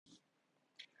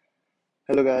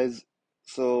Hello guys.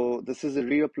 So this is a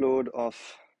re-upload of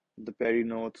the Perry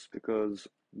notes because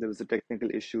there was a technical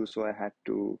issue, so I had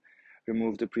to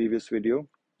remove the previous video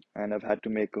and I've had to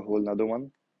make a whole nother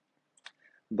one.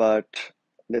 But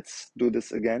let's do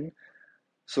this again.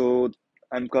 So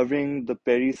I'm covering the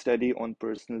Perry study on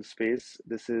personal space.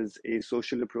 This is a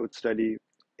social approach study.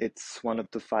 It's one of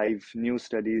the 5 new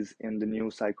studies in the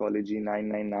new Psychology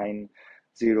 9990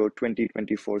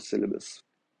 2024 syllabus.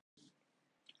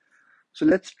 So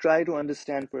let's try to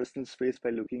understand personal space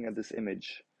by looking at this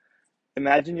image.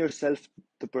 Imagine yourself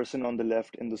the person on the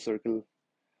left in the circle.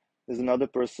 There's another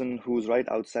person who's right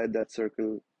outside that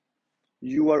circle.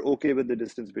 You are okay with the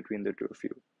distance between the two of you.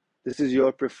 This is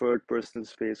your preferred personal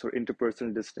space or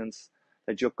interpersonal distance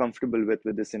that you're comfortable with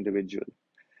this individual.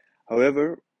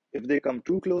 However, if they come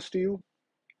too close to you,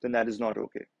 then that is not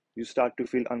okay. You start to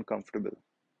feel uncomfortable.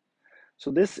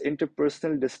 So this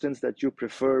interpersonal distance that you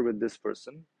prefer with this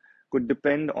person could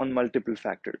depend on multiple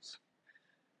factors.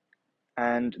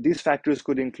 And these factors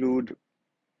could include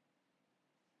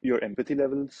your empathy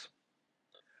levels,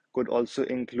 could also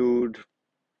include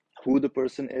who the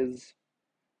person is.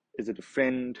 Is it a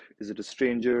friend? Is it a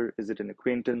stranger? Is it an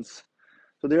acquaintance?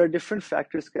 So there are different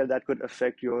factors that could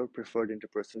affect your preferred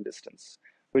interpersonal distance,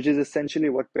 which is essentially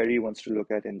what Perry wants to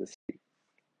look at in this study.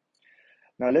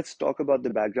 Now let's talk about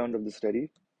the background of the study.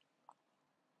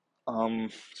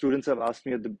 Students have asked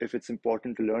me if it's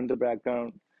important to learn the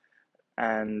background,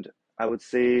 and I would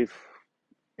say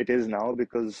it is now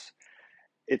because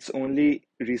it's only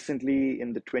recently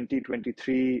in the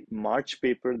 2023 March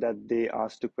paper that they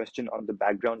asked a question on the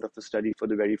background of the study for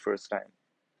the very first time.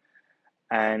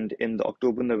 And in the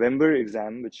October-November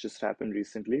exam, which just happened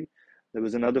recently, there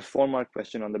was another 4-mark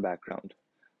question on the background.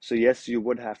 So yes, you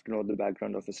would have to know the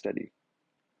background of the study.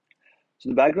 So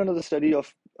the background of the study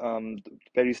of the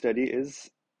Perry study is,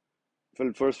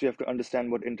 well, first we have to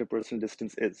understand what interpersonal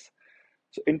distance is.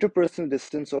 So interpersonal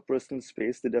distance or personal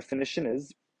space, the definition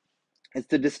is, it's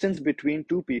the distance between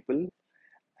two people,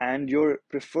 and your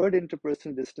preferred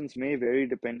interpersonal distance may vary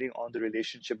depending on the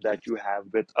relationship that you have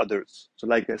with others. So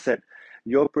like I said,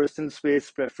 your personal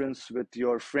space preference with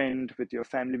your friend, with your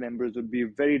family members would be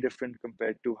very different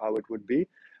compared to how it would be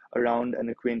around an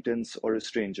acquaintance or a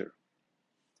stranger.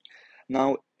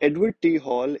 Now, Edward T.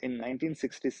 Hall in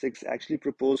 1966 actually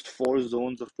proposed 4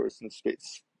 zones of personal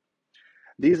space.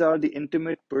 These are the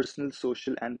intimate, personal,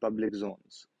 social, and public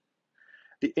zones.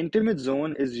 The intimate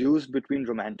zone is used between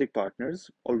romantic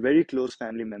partners or very close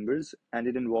family members, and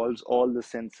it involves all the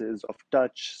senses of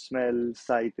touch, smell,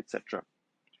 sight, etc.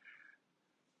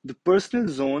 The personal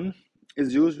zone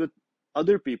is used with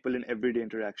other people in everyday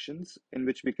interactions in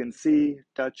which we can see,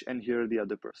 touch, and hear the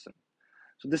other person.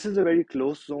 So this is a very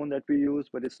close zone that we use,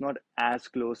 but it's not as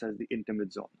close as the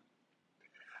intimate zone.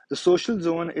 The social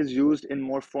zone is used in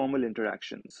more formal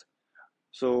interactions.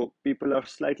 So people are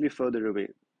slightly further away.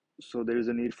 So there is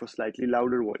a need for slightly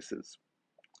louder voices,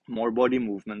 more body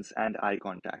movements, and eye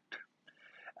contact.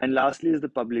 And lastly is the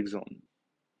public zone.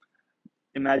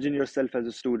 Imagine yourself as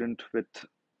a student with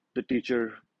the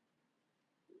teacher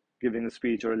giving a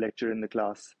speech or a lecture in the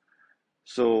class.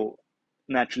 So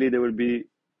naturally, they will be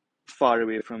far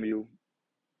away from you.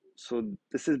 So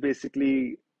this is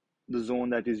basically the zone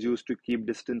that is used to keep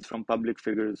distance from public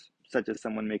figures, such as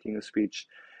someone making a speech,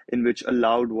 in which a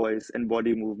loud voice and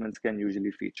body movements can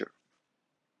usually feature.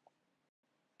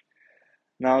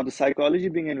 Now, the psychology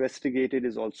being investigated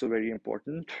is also very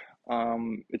important.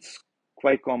 It's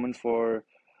quite common for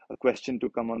a question to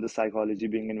come on the psychology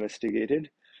being investigated.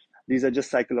 These are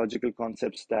just psychological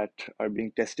concepts that are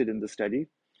being tested in the study,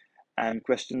 and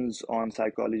questions on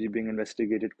psychology being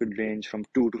investigated could range from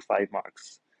 2 to 5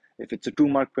 marks. If it's a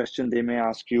 2-mark question, they may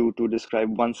ask you to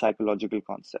describe one psychological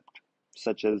concept,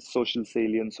 such as social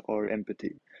salience or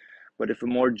empathy. But if a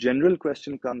more general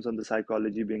question comes on the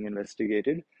psychology being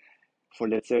investigated, for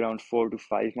let's say around 4 to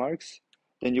 5 marks,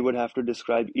 then you would have to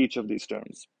describe each of these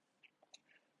terms.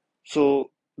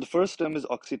 So the first term is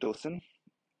oxytocin.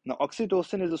 Now,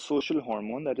 oxytocin is a social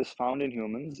hormone that is found in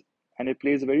humans, and it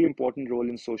plays a very important role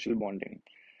in social bonding.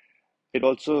 It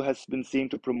also has been seen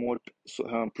to promote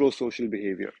pro-social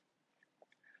behavior.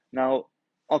 Now,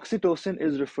 oxytocin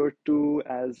is referred to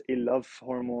as a love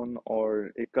hormone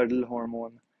or a cuddle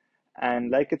hormone.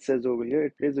 And like it says over here,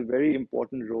 it plays a very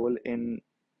important role in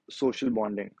social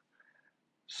bonding.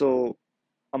 So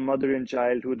a mother and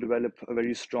child who develop a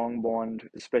very strong bond,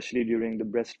 especially during the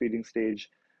breastfeeding stage,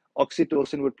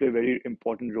 oxytocin would play a very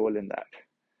important role in that.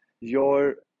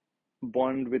 Your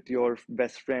bond with your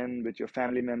best friend, with your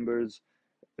family members,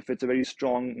 if it's a very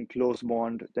strong and close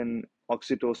bond, then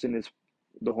oxytocin is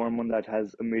the hormone that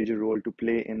has a major role to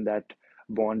play in that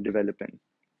bond developing.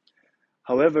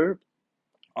 However,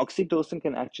 oxytocin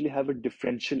can actually have a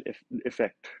differential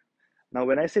effect. Now,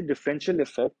 when I say differential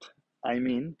effect, I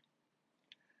mean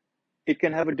it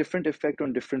can have a different effect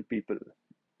on different people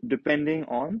depending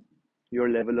on your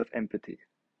level of empathy.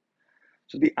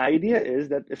 So, the idea is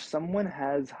that if someone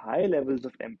has high levels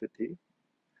of empathy,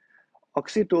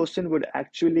 oxytocin would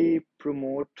actually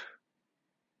promote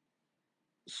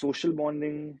social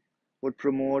bonding, would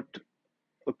promote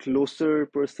a closer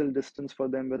personal distance for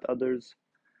them with others.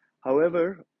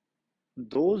 However,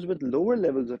 those with lower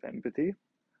levels of empathy,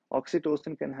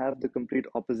 oxytocin can have the complete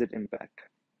opposite impact.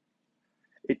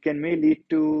 It can may lead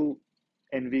to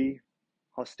envy,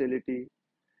 hostility,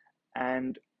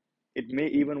 and it may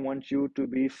even want you to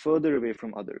be further away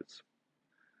from others.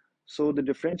 So the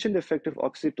differential effect of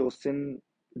oxytocin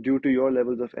due to your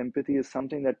levels of empathy is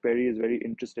something that Perry is very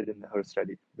interested in her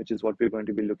study, which is what we're going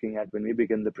to be looking at when we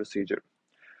begin the procedure.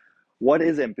 What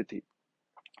is empathy?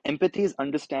 Empathy is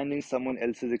understanding someone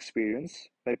else's experience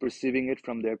by perceiving it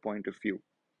from their point of view.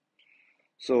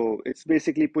 So it's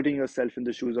basically putting yourself in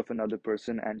the shoes of another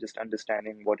person and just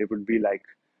understanding what it would be like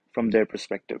from their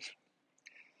perspective.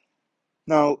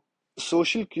 Now,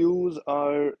 social cues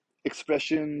are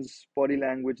expressions, body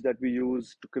language that we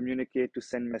use to communicate, to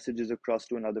send messages across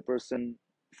to another person.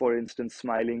 For instance,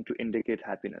 smiling to indicate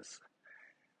happiness.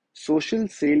 Social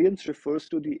salience refers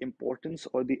to the importance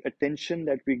or the attention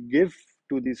that we give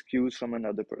to these cues from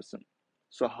another person.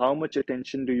 So, how much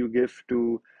attention do you give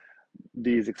to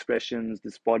these expressions,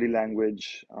 this body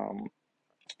language,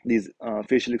 these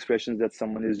facial expressions that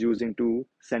someone is using to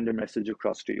send a message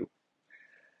across to you?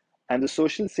 And the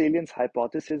social salience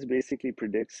hypothesis basically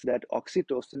predicts that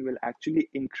oxytocin will actually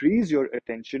increase your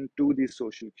attention to these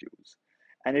social cues.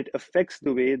 And it affects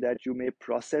the way that you may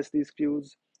process these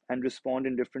cues and respond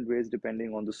in different ways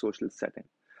depending on the social setting.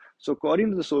 So, according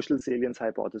to the social salience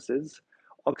hypothesis,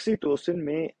 oxytocin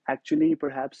may actually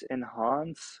perhaps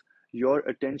enhance your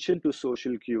attention to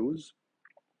social cues,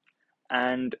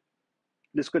 and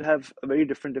this could have a very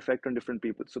different effect on different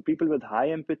people. So, people with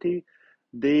high empathy,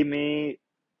 they may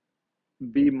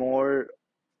be more,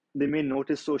 they may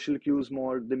notice social cues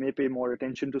more, they may pay more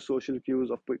attention to social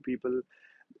cues of people.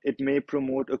 It may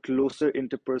promote a closer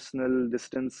interpersonal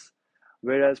distance,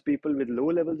 whereas people with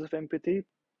low levels of empathy,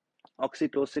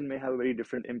 oxytocin may have a very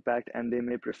different impact and they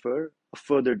may prefer a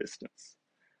further distance.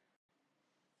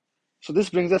 So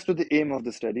this brings us to the aim of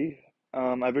the study.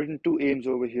 I've written two aims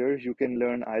over here. You can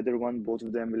learn either one. Both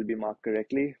of them will be marked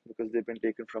correctly because they've been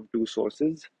taken from two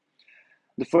sources.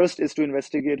 The first is to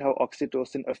investigate how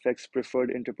oxytocin affects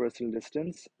preferred interpersonal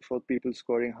distance for people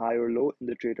scoring high or low in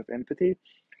the trait of empathy.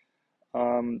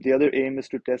 The other aim is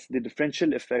to test the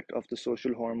differential effect of the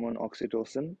social hormone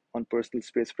oxytocin on personal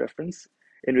space preference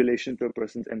in relation to a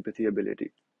person's empathy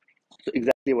ability. So,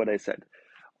 exactly what I said,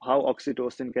 how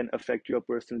oxytocin can affect your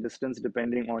personal distance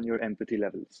depending on your empathy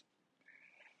levels.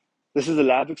 This is a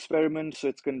lab experiment, so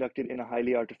it's conducted in a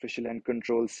highly artificial and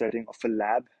controlled setting of a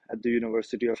lab at the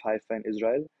University of Haifa in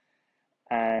Israel.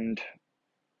 And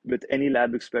with any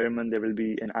lab experiment, there will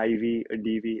be an IV, a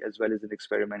DV, as well as an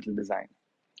experimental design.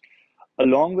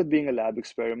 Along with being a lab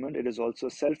experiment, it is also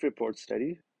a self-report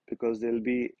study because there will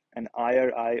be an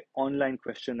IRI online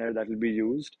questionnaire that will be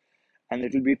used, and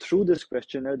it will be through this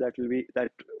questionnaire that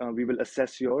we will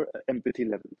assess your empathy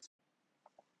levels.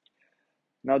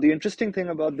 Now, the interesting thing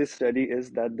about this study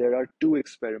is that there are two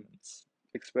experiments,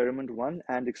 experiment 1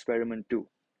 and experiment 2.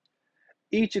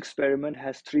 Each experiment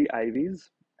has 3 IVs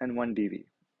and 1 DV.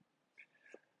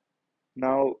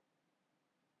 Now,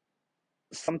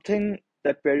 something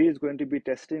that Perry is going to be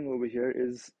testing over here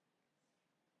is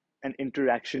an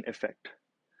interaction effect.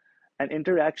 An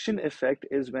interaction effect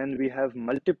is when we have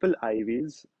multiple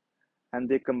IVs and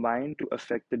they combine to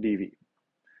affect the DV.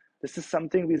 This is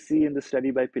something we see in the study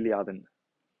by Piliavin,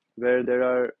 where there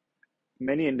are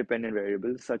many independent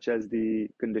variables such as the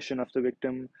condition of the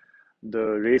victim, the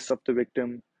race of the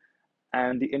victim,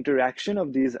 and the interaction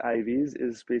of these IVs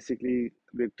is basically,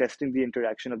 we're testing the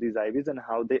interaction of these IVs and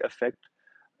how they affect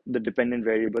the dependent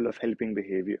variable of helping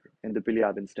behavior in the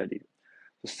Piliavin study.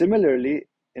 So similarly,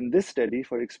 in this study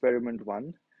for experiment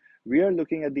 1, we are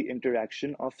looking at the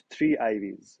interaction of 3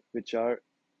 IVs, which are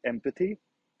empathy,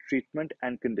 treatment,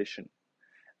 and condition,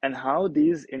 and how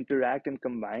these interact and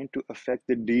combine to affect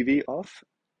the DV of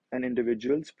an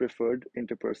individual's preferred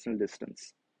interpersonal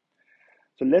distance.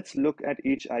 So let's look at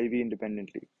each IV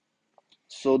independently.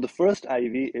 So the first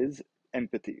IV is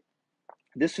empathy.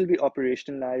 This will be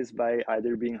operationalized by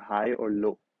either being high or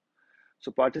low.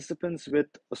 So participants with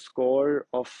a score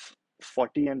of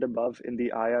 40 and above in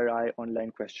the IRI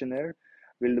online questionnaire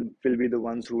will be the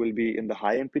ones who will be in the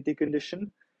high empathy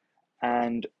condition,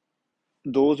 and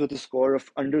those with a score of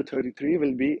under 33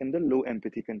 will be in the low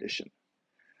empathy condition.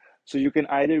 So you can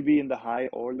either be in the high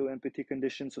or low empathy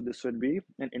condition. So this would be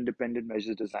an independent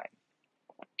measure design.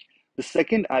 The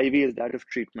second IV is that of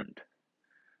treatment.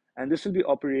 And this will be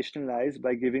operationalized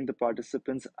by giving the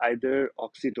participants either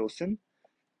oxytocin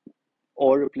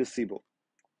or a placebo.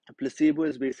 A placebo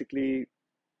is basically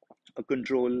a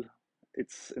control,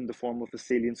 it's in the form of a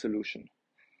saline solution.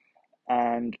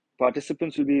 And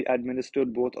participants will be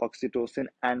administered both oxytocin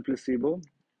and placebo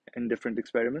in different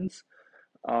experiments.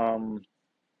 Um,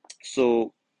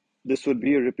 so this would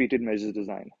be a repeated measures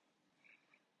design.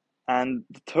 And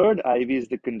the third IV is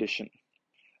the condition.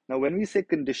 Now, when we say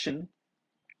condition,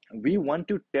 we want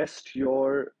to test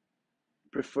your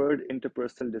preferred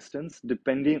interpersonal distance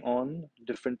depending on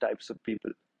different types of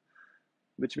people,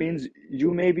 which means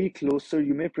you may be closer,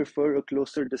 you may prefer a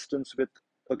closer distance with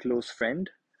a close friend,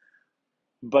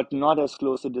 but not as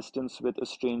close a distance with a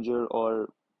stranger or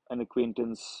an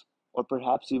acquaintance or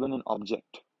perhaps even an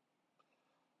object.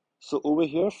 So over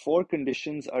here, four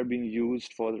conditions are being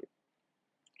used for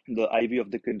the IV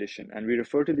of the condition, and we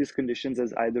refer to these conditions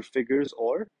as either figures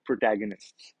or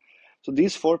protagonists. So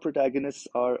these four protagonists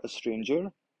are a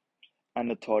stranger, an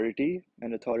authority.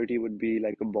 An authority would be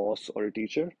like a boss or a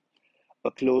teacher, a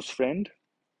close friend,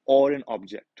 or an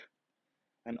object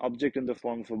in the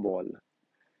form of a ball.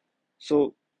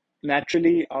 So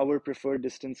naturally, our preferred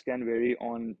distance can vary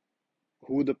on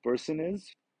who the person is,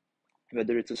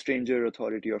 whether it's a stranger,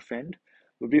 authority, or friend.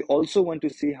 But we also want to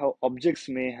see how objects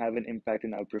may have an impact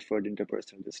in our preferred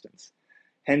interpersonal distance,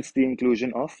 hence the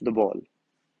inclusion of the ball.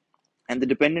 And the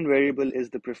dependent variable is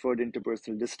the preferred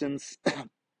interpersonal distance,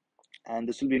 and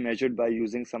this will be measured by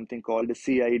using something called a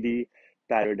CID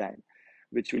paradigm,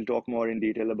 which we'll talk more in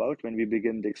detail about when we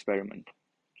begin the experiment.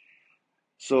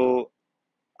 So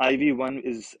IV1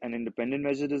 is an independent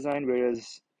measure design,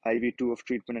 whereas IV2 of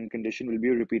treatment and condition will be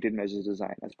a repeated measure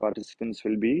design, as participants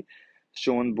will be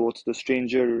shown both the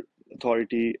stranger,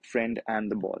 authority, friend, and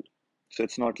the ball. So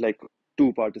it's not like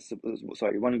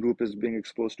one group is being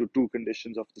exposed to two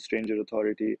conditions of the stranger,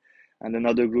 authority, and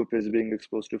another group is being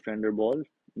exposed to friend or ball.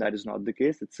 That is not the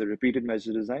case. It's a repeated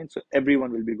measure design. So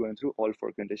everyone will be going through all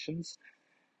four conditions.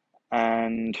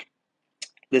 And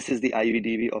this is the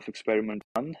IVDV of experiment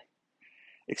 1.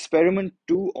 Experiment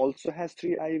 2 also has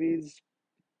 3 IVs,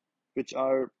 which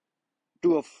are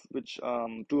two of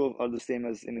are the same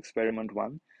as in experiment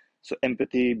 1. So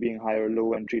empathy being high or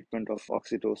low and treatment of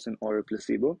oxytocin or a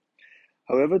placebo.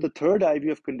 However, the third IV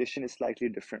of condition is slightly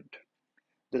different.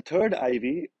 The third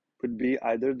IV could be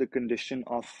either the condition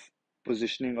of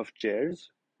positioning of chairs,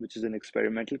 which is an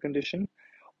experimental condition,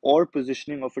 or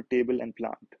positioning of a table and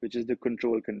plant, which is the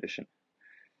control condition.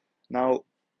 Now,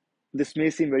 this may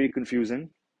seem very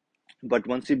confusing, but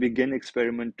once you begin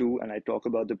experiment 2 and I talk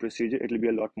about the procedure, it'll be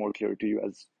a lot more clear to you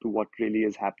as to what really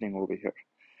is happening over here.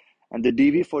 And the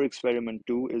DV for experiment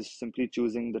 2 is simply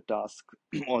choosing the task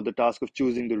or the task of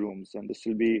choosing the rooms. And this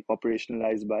will be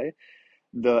operationalized by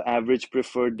the average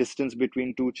preferred distance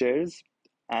between two chairs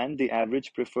and the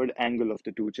average preferred angle of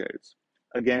the two chairs.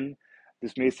 Again,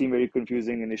 this may seem very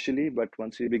confusing initially, but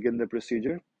once we begin the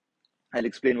procedure, I'll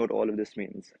explain what all of this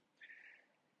means.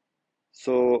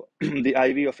 So the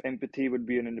IV of empathy would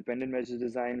be an independent measure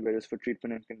design, whereas for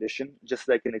treatment and condition, just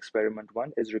like in experiment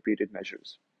 1, is repeated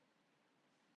measures.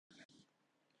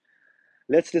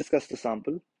 Let's discuss the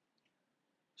sample.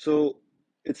 So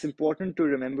it's important to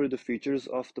remember the features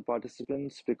of the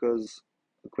participants because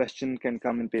a question can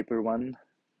come in paper 1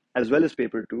 as well as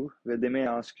paper 2, where they may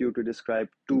ask you to describe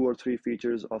 2 or 3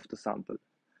 features of the sample.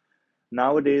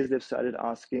 Nowadays, they've started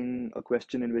asking a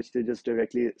question in which they just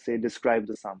directly say, describe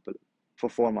the sample for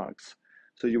 4 marks.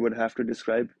 So you would have to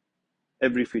describe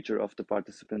every feature of the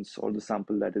participants or the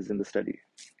sample that is in the study.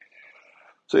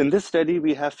 So in this study,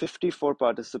 we have 54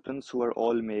 participants who are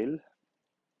all male,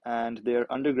 and they are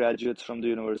undergraduates from the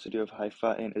University of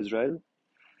Haifa in Israel,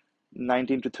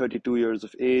 19 to 32 years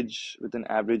of age, with an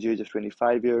average age of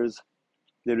 25 years.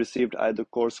 They received either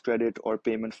course credit or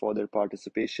payment for their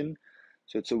participation,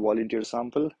 so it's a volunteer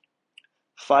sample.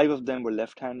 5 of them were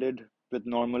left-handed with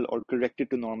normal or corrected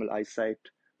to normal eyesight,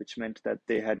 which meant that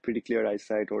they had pretty clear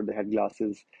eyesight or they had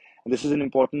glasses. And this is an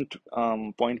important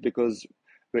point because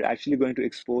we're actually going to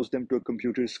expose them to a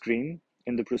computer screen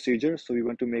in the procedure. So we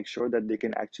want to make sure that they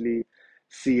can actually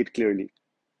see it clearly.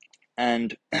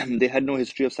 And they had no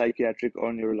history of psychiatric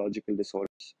or neurological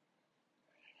disorders.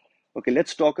 Okay,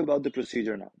 let's talk about the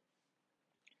procedure now.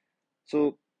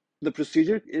 So the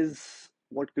procedure is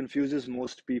what confuses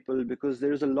most people because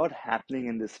there's a lot happening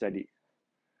in this study.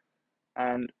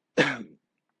 And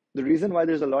the reason why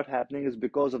there's a lot happening is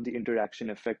because of the interaction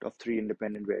effect of three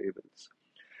independent variables.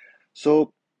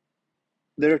 So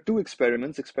there are two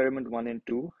experiments, experiment 1 and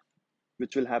 2,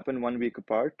 which will happen 1 week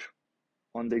apart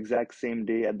on the exact same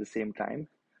day at the same time.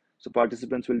 So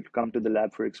participants will come to the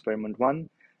lab for experiment 1,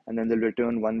 and then they'll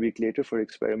return 1 week later for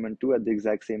experiment 2 at the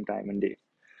exact same time and day.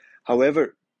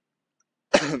 However,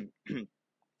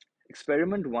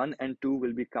 experiment 1 and 2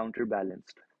 will be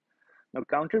counterbalanced. Now,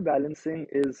 counterbalancing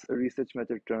is a research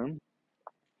method term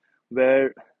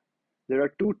where there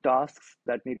are two tasks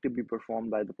that need to be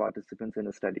performed by the participants in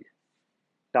a study,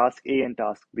 task A and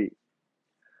task B.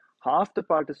 Half the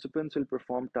participants will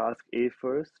perform task A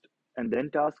first and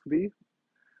then task B,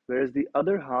 whereas the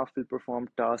other half will perform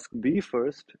task B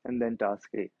first and then task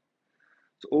A.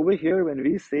 So over here, when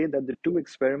we say that the two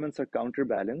experiments are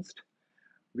counterbalanced,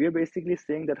 we are basically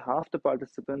saying that half the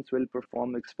participants will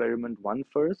perform experiment 1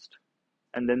 first,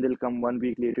 and then they'll come 1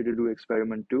 week later to do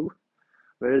experiment 2,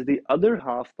 whereas the other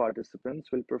half participants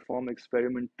will perform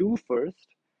experiment 2 first,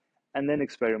 and then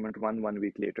experiment 1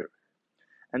 week later.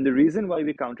 And the reason why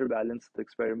we counterbalance the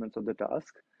experiments of the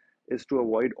task is to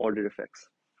avoid order effects.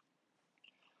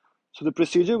 So the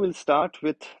procedure will start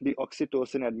with the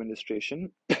oxytocin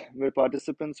administration, where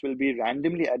participants will be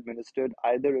randomly administered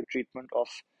either a treatment of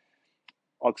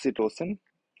oxytocin,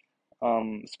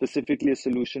 specifically a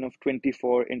solution of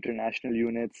 24 international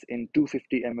units in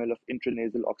 250 ml of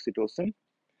intranasal oxytocin,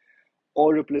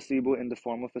 or a placebo in the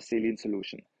form of a saline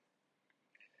solution.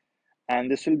 And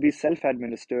this will be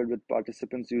self-administered with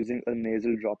participants using a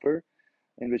nasal dropper,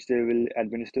 in which they will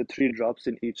administer 3 drops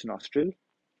in each nostril.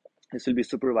 This will be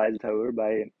supervised, however,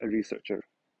 by a researcher.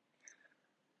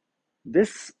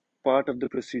 This part of the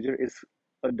procedure is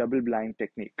a double-blind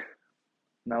technique.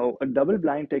 Now, a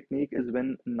double-blind technique is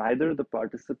when neither the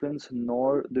participants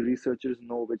nor the researchers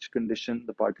know which condition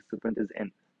the participant is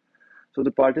in. So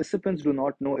the participants do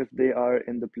not know if they are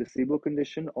in the placebo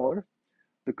condition or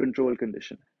the control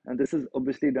condition. And this is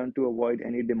obviously done to avoid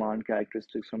any demand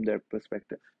characteristics from their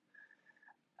perspective.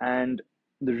 And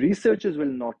the researchers will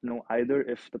not know either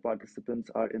if the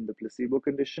participants are in the placebo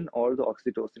condition or the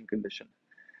oxytocin condition.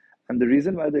 And the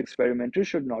reason why the experimenter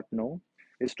should not know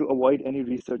is to avoid any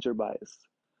researcher bias.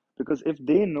 Because if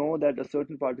they know that a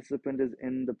certain participant is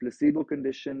in the placebo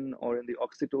condition or in the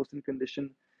oxytocin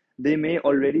condition, they may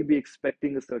already be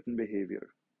expecting a certain behavior.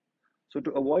 So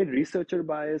to avoid researcher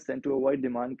bias and to avoid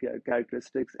demand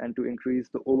characteristics and to increase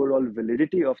the overall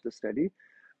validity of the study,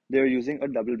 they're using a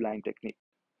double-blind technique.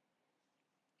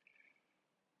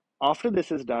 After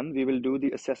this is done, we will do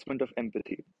the assessment of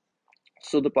empathy.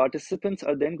 So the participants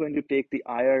are then going to take the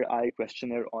IRI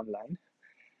questionnaire online.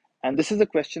 And this is a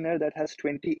questionnaire that has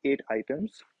 28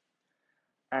 items.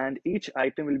 And each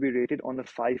item will be rated on a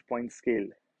 5-point scale.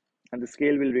 And the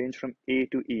scale will range from A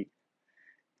to E.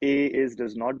 A is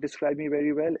does not describe me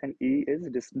very well, and E is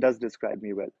does describe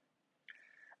me well.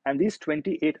 And these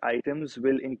 28 items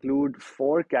will include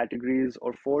 4 categories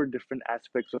or 4 different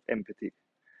aspects of empathy.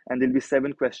 And there'll be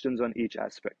 7 questions on each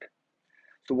aspect.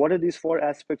 So what are these 4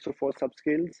 aspects or 4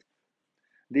 subscales?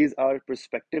 These are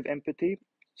perspective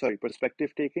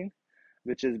taking,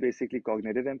 which is basically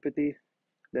cognitive empathy.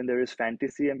 Then there is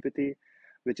fantasy empathy,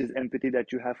 which is empathy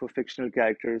that you have for fictional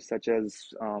characters, such as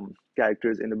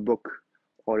characters in a book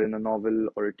or in a novel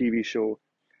or a TV show.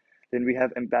 Then we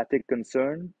have empathic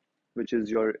concern, which is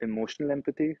your emotional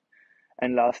empathy.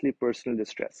 And lastly, personal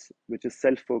distress, which is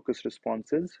self-focused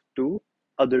responses to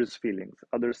others' feelings,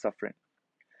 others' suffering.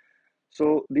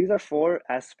 So these are 4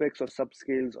 aspects or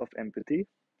subscales of empathy.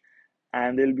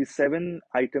 And there'll be 7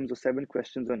 items or 7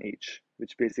 questions on each,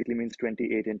 which basically means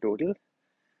 28 in total.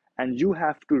 And you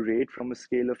have to rate from a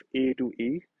scale of A to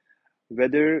E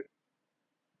whether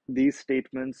these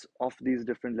statements of these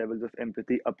different levels of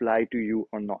empathy apply to you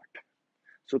or not.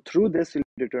 So through this, you'll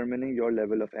be determining your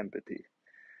level of empathy.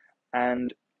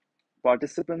 And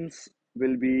participants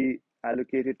will be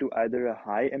allocated to either a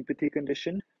high empathy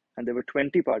condition, and there were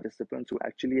 20 participants who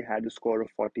actually had a score of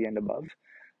 40 and above.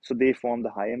 So they formed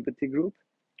the high empathy group,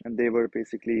 and they were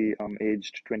basically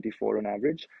aged 24 on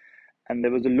average. And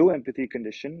there was a low empathy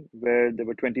condition where there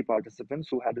were 20 participants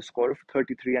who had a score of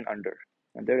 33 and under,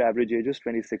 and their average age is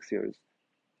 26 years.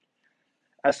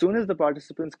 As soon as the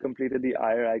participants completed the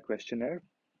IRI questionnaire,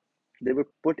 they were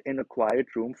put in a quiet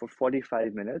room for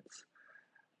 45 minutes,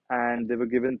 and they were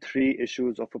given 3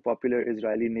 issues of a popular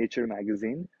Israeli nature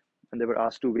magazine, and they were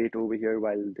asked to wait over here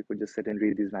while they could just sit and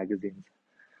read these magazines.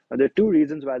 Now, there are 2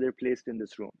 reasons why they're placed in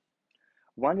this room.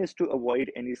 One is to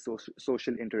avoid any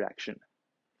social interaction.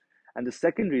 And the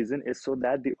second reason is so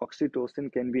that the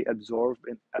oxytocin can be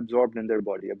absorbed in their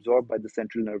body, absorbed by the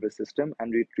central nervous system,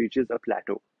 and it reaches a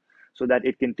plateau. so that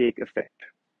it can take effect.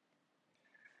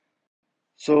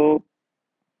 So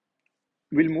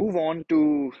we'll move on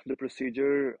to the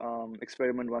procedure,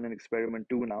 experiment 1 and experiment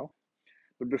 2 now.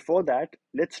 But before that,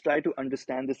 let's try to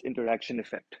understand this interaction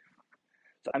effect.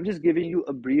 So I'm just giving you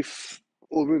a brief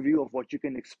overview of what you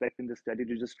can expect in the study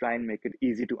to just try and make it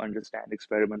easy to understand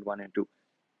experiment 1 and 2.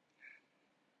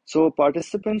 So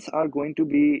participants are going to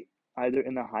be either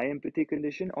in a high empathy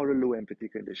condition or a low empathy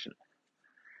condition.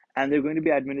 And they're going to be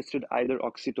administered either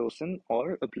oxytocin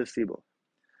or a placebo,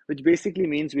 which basically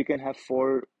means we can have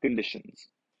 4 conditions.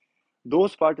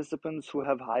 Those participants who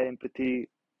have high empathy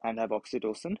and have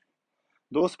oxytocin,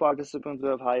 those participants who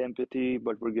have high empathy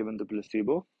but were given the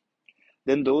placebo,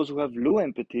 then those who have low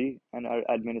empathy and are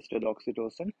administered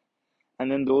oxytocin,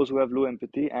 and then those who have low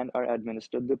empathy and are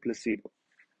administered the placebo.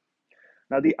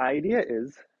 Now, the idea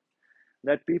is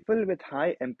that people with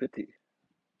high empathy,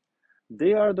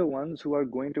 they are the ones who are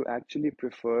going to actually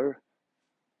prefer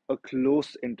a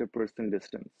close interpersonal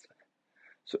distance.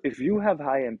 So if you have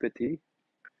high empathy,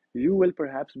 you will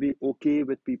perhaps be okay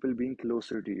with people being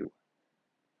closer to you.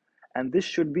 And this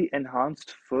should be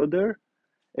enhanced further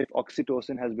if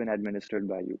oxytocin has been administered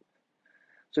by you.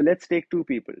 So let's take 2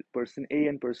 people, person A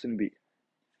and person B.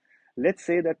 Let's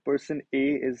say that person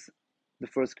A is the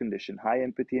first condition, high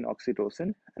empathy and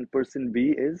oxytocin, and person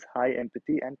B is high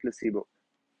empathy and placebo.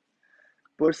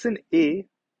 Person A,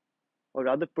 or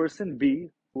rather person B,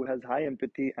 who has high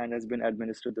empathy and has been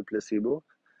administered the placebo,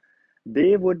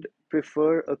 they would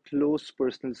prefer a close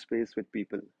personal space with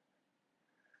people.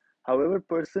 However,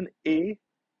 person A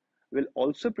will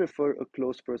also prefer a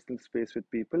close personal space with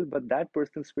people, but that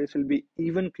personal space will be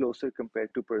even closer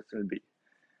compared to person B.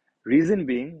 Reason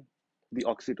being the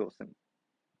oxytocin.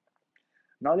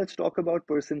 Now let's talk about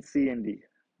person C and D.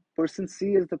 Person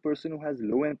C is the person who has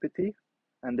low empathy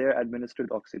and they are administered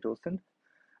oxytocin,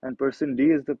 and person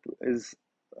D is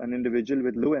an individual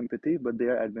with low empathy but they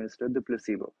are administered the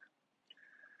placebo.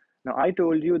 Now I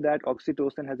told you that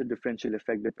oxytocin has a differential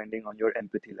effect depending on your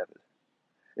empathy level.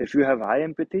 If you have high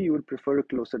empathy, you would prefer a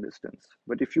closer distance.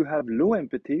 But if you have low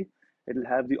empathy, it'll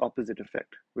have the opposite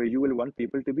effect, where you will want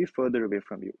people to be further away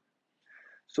from you.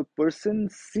 So person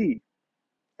C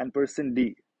and person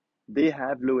D, they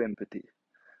have low empathy.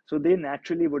 So they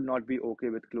naturally would not be okay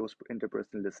with close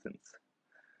interpersonal distance.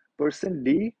 Person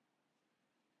D,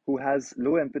 who has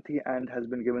low empathy and has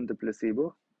been given the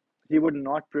placebo, he would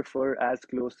not prefer as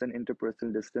close an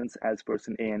interpersonal distance as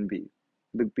person A and B,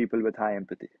 the people with high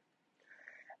empathy.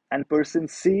 And person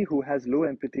C, who has low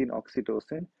empathy and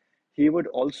oxytocin, he would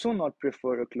also not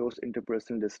prefer a close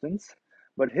interpersonal distance,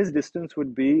 but his distance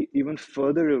would be even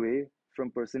further away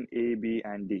from person A, B,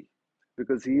 and D,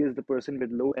 because he is the person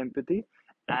with low empathy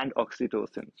and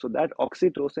oxytocin. So that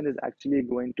oxytocin is actually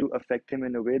going to affect him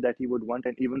in a way that he would want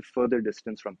an even further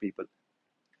distance from people.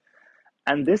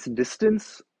 And this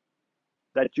distance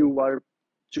that you are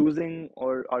choosing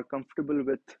or are comfortable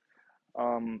with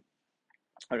um,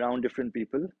 around different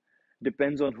people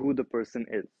depends on who the person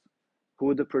is,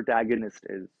 who the protagonist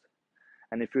is.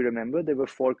 And if you remember, there were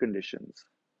 4 conditions: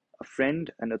 a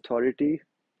friend, an authority,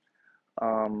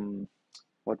 um,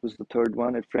 what was the third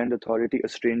one? A friend, authority, a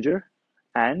stranger,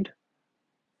 and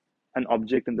an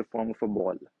object in the form of a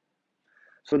ball.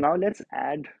 So now let's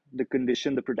add the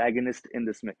condition, the protagonist in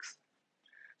this mix.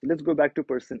 So let's go back to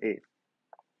person A.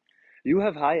 You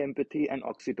have high empathy and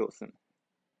oxytocin.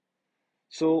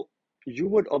 So you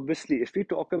would obviously, if we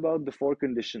talk about the 4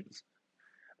 conditions,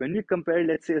 when we compare,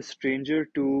 let's say, a stranger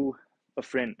to a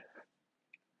friend,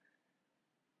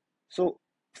 so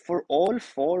for all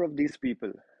 4 of these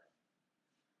people,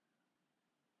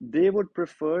 they would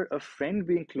prefer a friend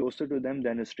being closer to them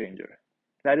than a stranger.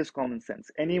 That is common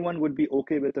sense. Anyone would be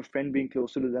okay with a friend being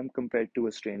closer to them compared to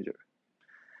a stranger.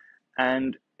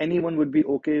 And anyone would be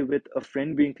okay with a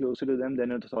friend being closer to them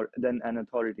than an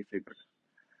authority figure.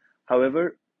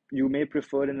 However, you may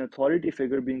prefer an authority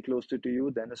figure being closer to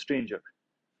you than a stranger.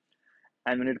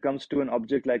 And when it comes to an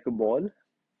object like a ball,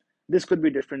 this could be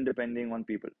different depending on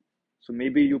people. So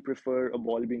maybe you prefer a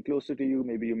ball being closer to you,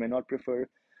 maybe you may not prefer.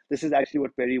 This is actually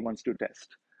what Perry wants to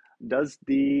test. Does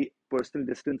the personal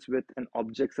distance with an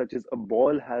object such as a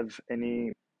ball have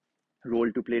any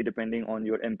role to play depending on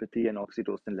your empathy and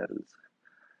oxytocin levels?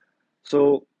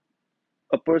 So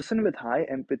a person with high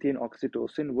empathy and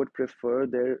oxytocin would prefer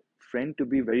their friend to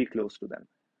be very close to them.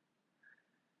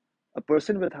 A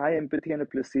person with high empathy and a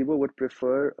placebo would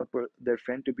prefer their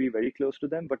friend to be very close to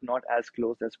them, but not as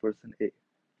close as person A.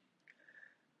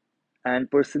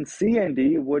 And person C and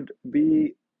D would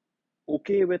be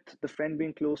okay with the friend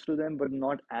being close to them, but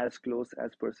not as close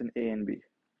as person A and B.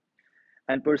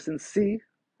 And person C,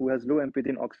 who has low empathy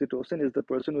and oxytocin is the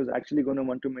person who's actually going to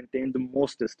want to maintain the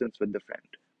most distance with the friend.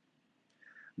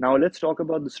 Now let's talk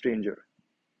about the stranger.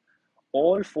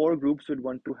 All four groups would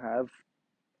want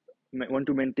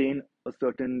to maintain a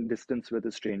certain distance with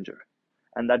a stranger,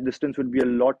 and that distance would be a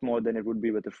lot more than it would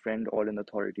be with a friend or an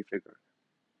authority figure.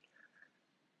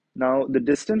 Now, the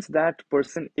distance that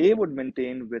person A would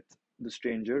maintain with the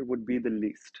stranger would be the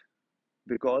least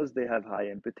because they have high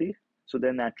empathy. So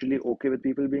they're naturally okay with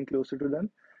people being closer to them.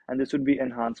 And this would be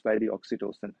enhanced by the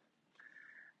oxytocin.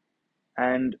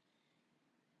 And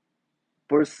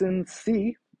person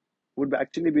C would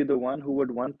actually be the one who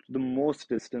would want the most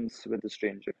distance with the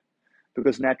stranger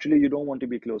because naturally you don't want to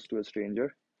be close to a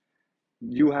stranger.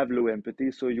 You have low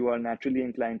empathy, so you are naturally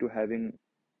inclined to having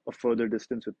a further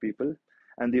distance with people.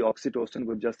 And the oxytocin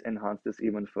would just enhance this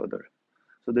even further.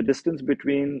 So the distance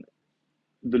between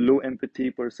the low empathy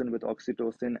person with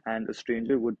oxytocin and a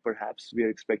stranger would perhaps, we are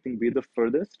expecting, be the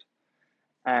furthest.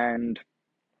 And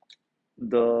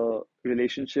the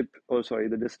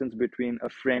the distance between a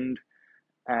friend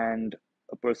and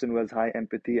a person who has high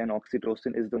empathy and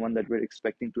oxytocin is the one that we're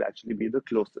expecting to actually be the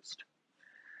closest.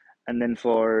 And then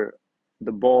for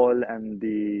the ball and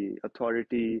the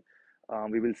authority,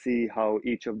 we will see how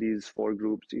each of these four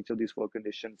groups, each of these four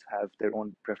conditions have their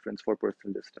own preference for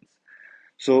personal distance.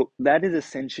 So that is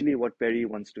essentially what Perry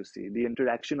wants to see, the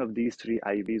interaction of these three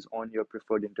IVs on your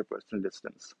preferred interpersonal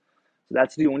distance. So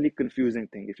that's the only confusing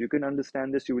thing. If you can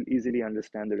understand this, you will easily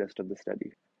understand the rest of the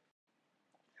study.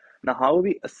 Now, how are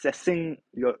we assessing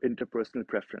your interpersonal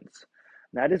preference?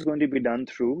 That is going to be done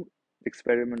through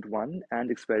experiment 1 and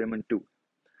experiment 2.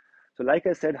 So like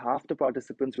I said, half the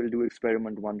participants will do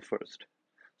experiment 1 first.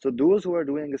 So those who are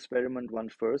doing experiment 1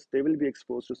 first, they will be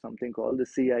exposed to something called the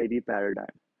CID paradigm,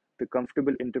 the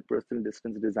comfortable interpersonal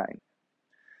distance design.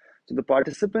 So the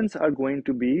participants are going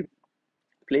to be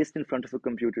placed in front of a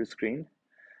computer screen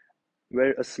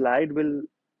where a slide will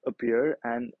appear,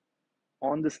 and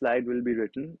on the slide will be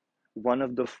written one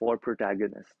of the four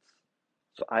protagonists.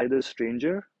 So either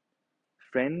stranger,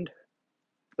 friend,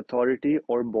 authority,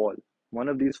 or ball. One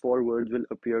of these four words will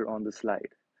appear on the slide.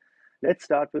 Let's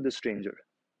start with the stranger.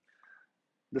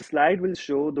 The slide will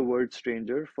show the word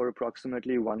stranger for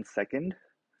approximately 1 second,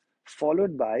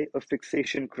 followed by a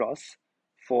fixation cross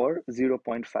for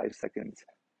 0.5 seconds.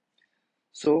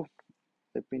 So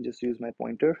let me just use my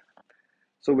pointer.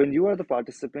 So when you are the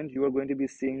participant, you are going to be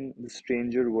seeing the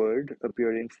stranger word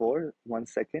appearing for 1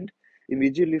 second,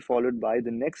 immediately followed by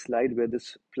the next slide where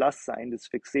this plus sign, this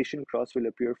fixation cross will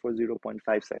appear for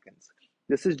 0.5 seconds.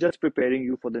 This is just preparing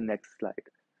you for the next slide.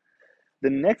 The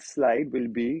next slide will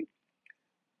be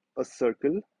a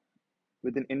circle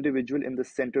with an individual in the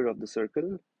center of the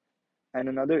circle and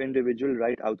another individual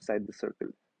right outside the circle.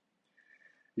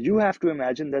 You have to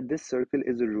imagine that this circle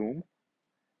is a room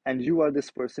and you are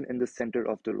this person in the center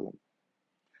of the room.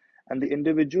 And the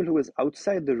individual who is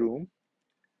outside the room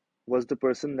was the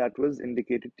person that was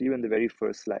indicated to you in the very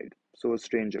first slide, so a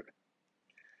stranger.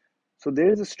 So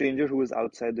there is a stranger who is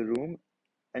outside the room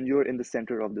and you are in the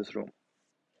center of this room.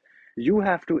 You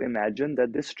have to imagine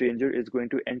that this stranger is going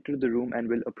to enter the room and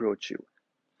will approach you.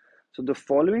 So the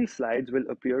following slides will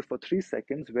appear for 3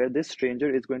 seconds where this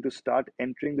stranger is going to start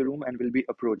entering the room and will be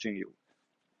approaching you.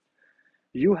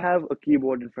 You have a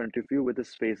keyboard in front of you with a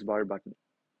spacebar button.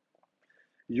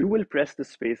 You will press the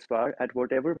spacebar at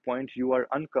whatever point you are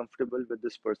uncomfortable with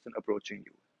this person approaching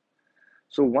you.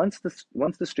 So once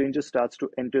the stranger starts to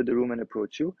enter the room and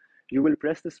approach you, you will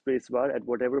press the spacebar at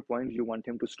whatever point you want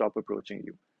him to stop approaching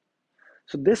you.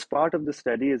 So this part of the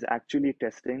study is actually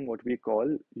testing what we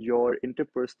call your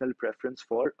interpersonal preference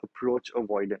for approach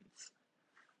avoidance.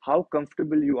 How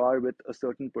comfortable you are with a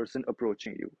certain person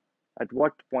approaching you. At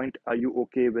what point are you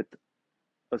okay with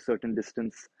a certain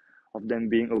distance of them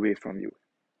being away from you?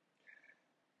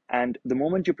 And the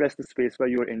moment you press the spacebar,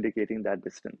 you are indicating that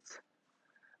distance.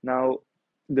 Now,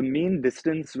 the mean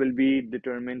distance will be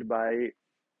determined by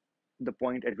the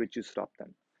point at which you stop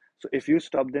them. So if you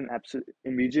stop them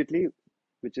immediately,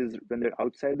 which is when they're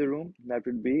outside the room, that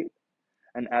would be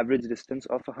an average distance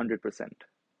of 100%.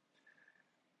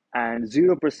 And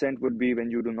 0% would be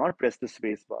when you do not press the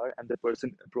space bar and the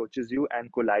person approaches you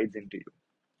and collides into you.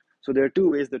 So there are two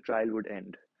ways the trial would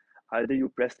end. Either you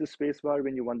press the space bar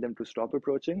when you want them to stop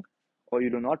approaching, or you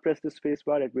do not press the space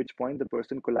bar, at which point the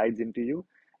person collides into you,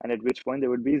 and at which point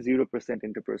there would be 0%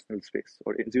 interpersonal space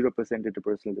or 0%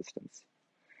 interpersonal distance.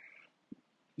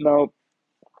 Now,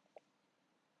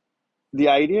 the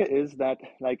idea is that,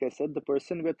 like I said, the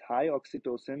person with high empathy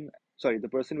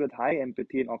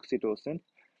and oxytocin,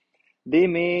 they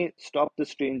may stop the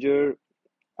stranger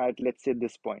at, let's say,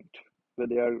 this point where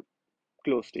they are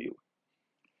close to you.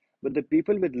 But the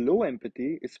people with low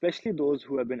empathy, especially those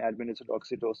who have been administered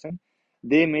oxytocin,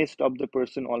 they may stop the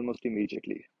person almost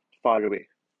immediately, far away.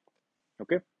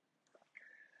 Okay.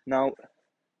 Now,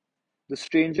 the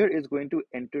stranger is going to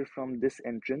enter from this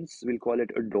entrance, we'll call it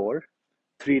a door,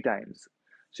 3 times.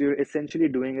 So you're essentially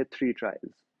doing it 3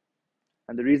 trials.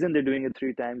 And the reason they're doing it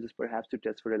 3 times is perhaps to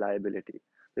test for reliability.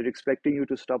 They're expecting you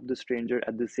to stop the stranger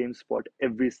at the same spot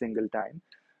every single time.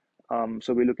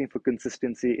 So we're looking for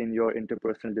consistency in your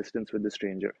interpersonal distance with the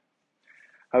stranger.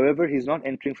 However, he's not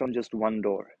entering from just one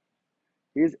door.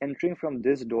 He is entering from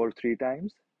this door 3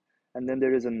 times, and then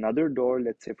there is another door,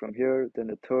 let's say from here, then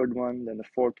a third one, then a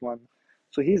fourth one.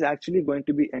 So he's actually going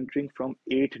to be entering from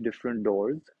 8 different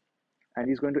doors, and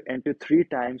he's going to enter 3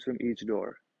 times from each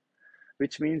door,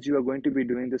 which means you are going to be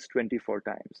doing this 24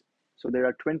 times. So there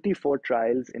are 24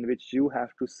 trials in which you have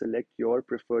to select your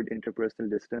preferred interpersonal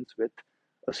distance with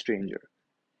a stranger.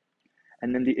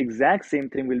 And then the exact same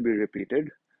thing will be repeated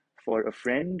for a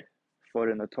friend, for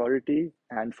an authority,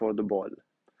 and for the ball.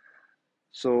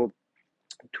 So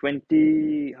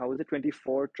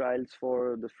 24 trials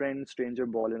for the friend, stranger,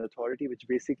 ball, and authority, which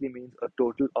basically means a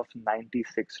total of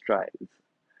 96 trials.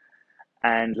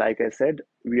 And like I said,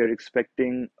 we are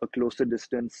expecting a closer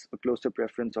distance, a closer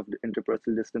preference of the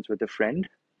interpersonal distance with a friend,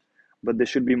 but there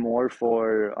should be more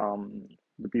for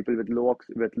the people with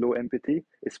low empathy,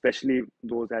 especially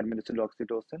those administered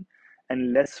oxytocin,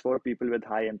 and less for people with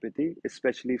high empathy,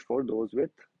 especially for those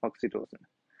with oxytocin.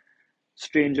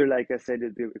 Stranger, like I said,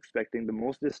 is expecting the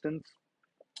most distance,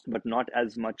 but not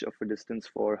as much of a distance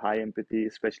for high empathy,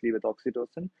 especially with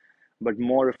oxytocin, but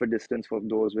more of a distance for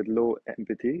those with low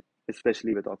empathy,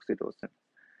 especially with oxytocin.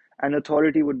 And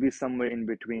authority would be somewhere in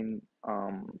between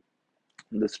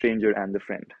the stranger and the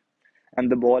friend. And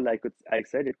the ball, I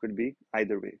said it could be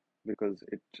either way because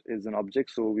it is an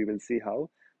object. So we will see how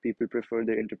people prefer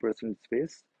their interpersonal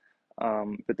space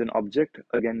with an object,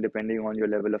 again, depending on your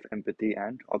level of empathy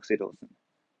and oxytocin.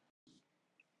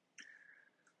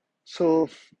 So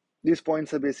these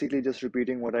points are basically just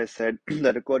repeating what I said,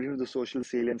 that according to the social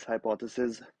salience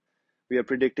hypothesis, we are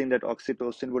predicting that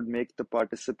oxytocin would make the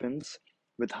participants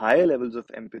with higher levels of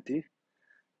empathy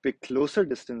pick closer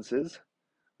distances,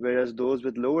 whereas those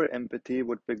with lower empathy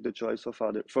would pick the choice of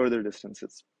further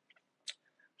distances.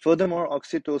 Furthermore,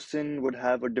 oxytocin would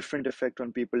have a different effect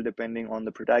on people depending on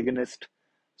the protagonist.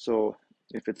 So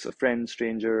if it's a friend,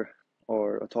 stranger,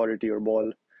 or authority or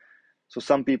ball. So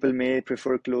some people may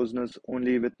prefer closeness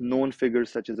only with known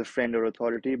figures such as a friend or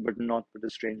authority, but not with a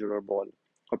stranger or ball.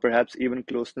 Or perhaps even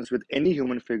closeness with any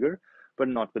human figure, but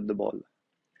not with the ball.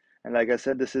 And like I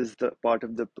said, this is the part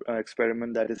of the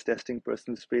experiment that is testing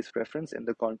personal space preference in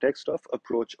the context of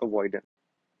approach avoidance.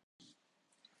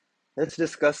 Let's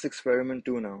discuss experiment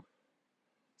 2 now.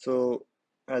 So,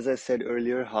 as I said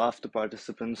earlier, half the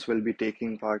participants will be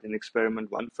taking part in experiment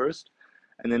 1 first,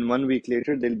 and then 1 week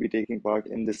later, they'll be taking part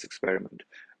in this experiment.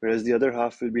 Whereas the other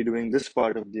half will be doing this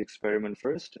part of the experiment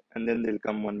first, and then they'll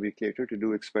come 1 week later to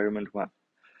do experiment 1.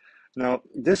 Now,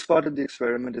 this part of the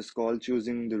experiment is called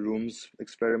choosing the rooms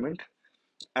experiment.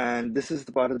 And this is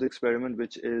the part of the experiment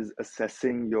which is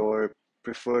assessing your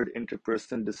preferred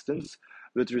interpersonal distance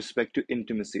with respect to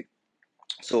intimacy.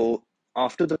 So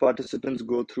after the participants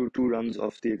go through 2 runs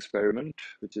of the experiment,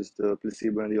 which is the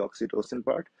placebo and the oxytocin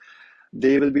part,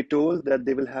 they will be told that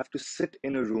they will have to sit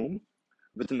in a room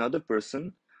with another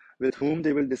person with whom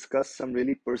they will discuss some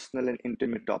really personal and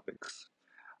intimate topics.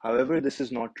 However, this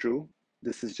is not true.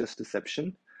 This is just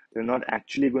deception. They're not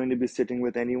actually going to be sitting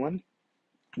with anyone,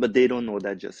 but they don't know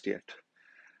that just yet.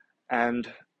 And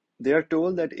they are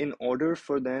told that in order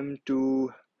for them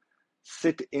to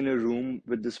sit in a room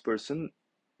with this person,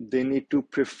 they need to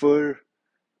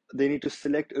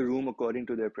select a room according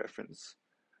to their preference.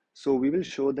 So we will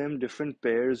show them different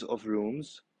pairs of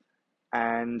rooms,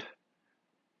 and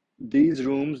these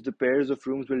rooms, the pairs of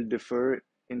rooms will differ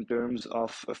in terms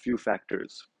of a few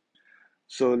factors.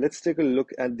 So let's take a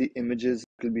look at the images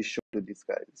that will be shown to these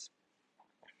guys.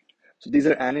 So these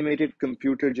are animated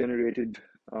computer generated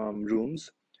rooms,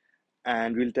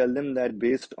 and we'll tell them that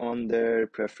based on their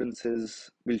preferences,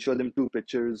 we'll show them 2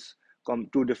 pictures,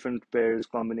 2 different pairs,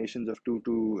 combinations of two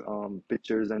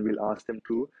pictures, and we'll ask them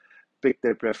to pick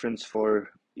their preference for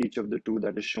each of the 2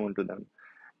 that is shown to them.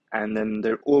 And then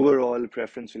their overall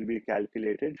preference will be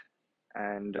calculated,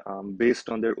 and based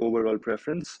on their overall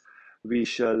preference, we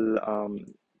shall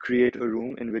create a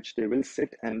room in which they will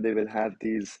sit and they will have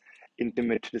these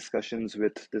intimate discussions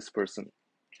with this person,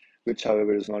 which,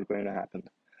 however, is not going to happen.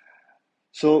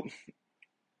 So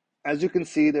as you can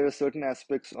see, there are certain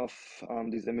aspects of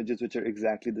these images which are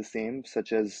exactly the same,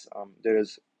 such as there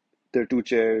are 2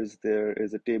 chairs, there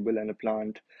is a table and a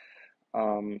plant.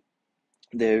 Um,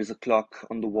 there's a clock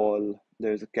on the wall,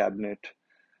 there's a cabinet.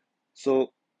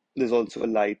 So there's also a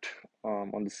light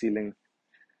on the ceiling.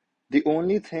 The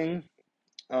only thing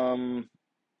um,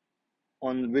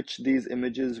 on which these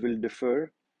images will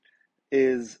differ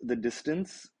is the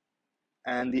distance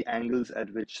and the angles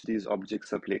at which these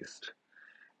objects are placed.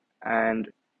 And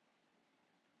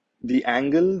the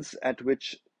angles at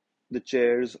which the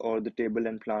chairs or the table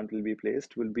and plant will be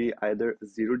placed will be either a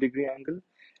 0 degree angle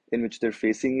in which they're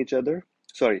facing each other,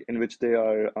 sorry, in which they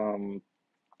are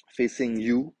facing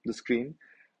you, the screen.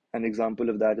 An example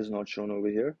of that is not shown over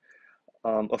here.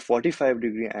 A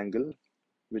 45-degree angle,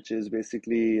 which is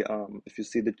basically, if you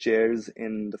see the chairs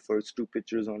in the first two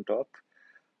pictures on top,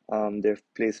 they're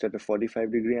placed at a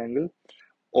 45-degree angle,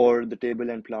 or the table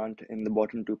and plant in the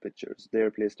bottom two pictures,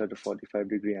 they're placed at a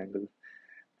 45-degree angle.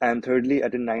 And thirdly,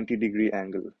 at a 90-degree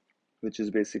angle, which is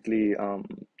basically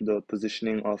the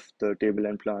positioning of the table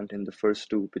and plant in the first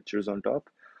two pictures on top,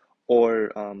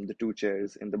 or the two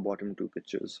chairs in the bottom two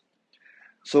pictures.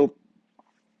 So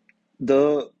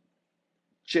the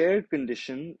chair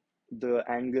condition, the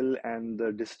angle and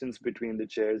the distance between the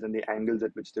chairs and the angles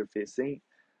at which they're facing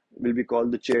will be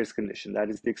called the chair's condition. That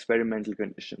is the experimental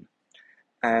condition.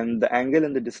 And the angle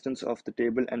and the distance of the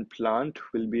table and plant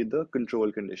will be the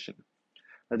control condition.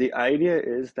 Now, the idea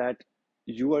is that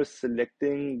you are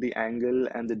selecting the angle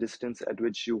and the distance at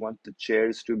which you want the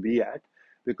chairs to be at,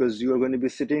 because you are going to be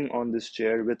sitting on this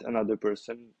chair with another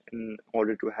person in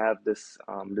order to have this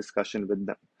discussion with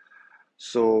them.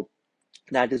 So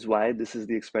that is why this is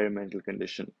the experimental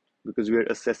condition, because we are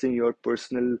assessing your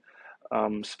personal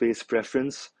space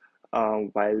preference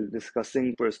while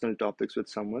discussing personal topics with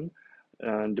someone,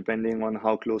 depending on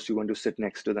how close you want to sit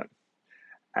next to them.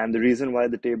 And the reason why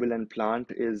the table and plant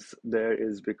is there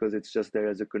is because it's just there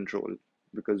as a control,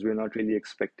 because we're not really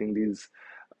expecting these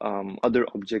other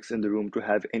objects in the room to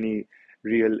have any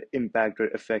real impact or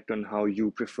effect on how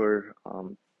you prefer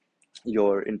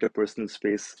your interpersonal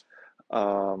space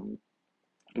um,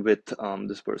 with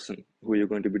this person who you're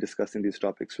going to be discussing these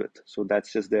topics with. So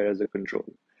that's just there as a control.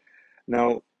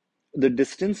 Now, the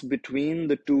distance between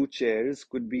the two chairs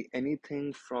could be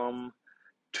anything from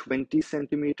 20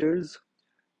 centimeters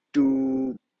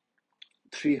to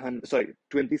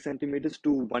 20 centimeters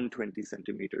to 120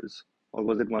 centimeters. Or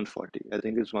was it 140? I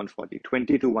think it's 140,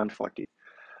 20 to 140.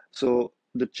 So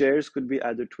the chairs could be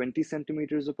either 20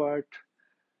 centimeters apart,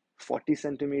 40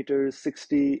 centimeters,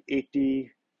 60,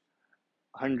 80,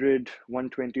 100,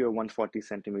 120, or 140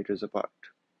 centimeters apart.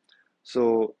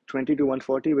 So 20 to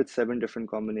 140 with 7 different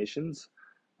combinations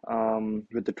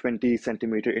with the 20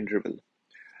 centimeter interval.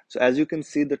 So as you can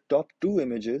see, the top two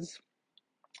images,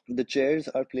 the chairs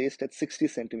are placed at 60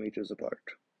 centimeters apart.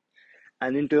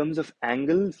 And in terms of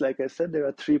angles, like I said, there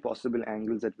are 3 possible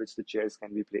angles at which the chairs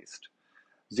can be placed.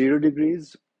 0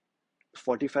 degrees,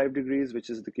 45 degrees, which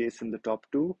is the case in the top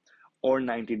two, or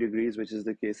 90 degrees, which is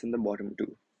the case in the bottom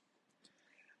two.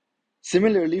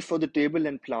 Similarly, for the table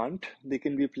and plant, they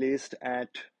can be placed at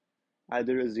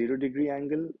either a 0 degree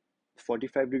angle,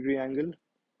 45 degree angle,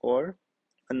 or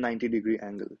a 90 degree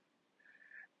angle.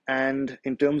 And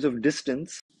in terms of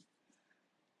distance,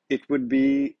 it would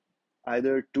be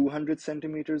either 200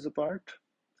 centimeters apart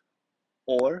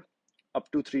or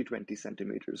up to 320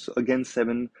 centimeters. So again,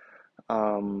 7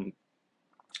 um,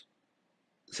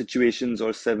 situations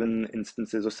or 7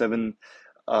 instances or 7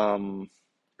 um,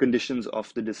 conditions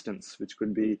of the distance, which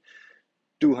could be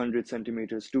 200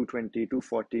 centimeters, 220,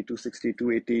 240, 260,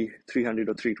 280, 300,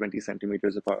 or 320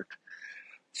 centimeters apart.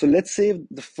 So let's say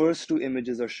the first two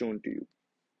images are shown to you.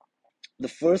 The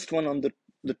first one on the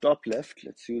top left,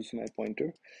 let's use my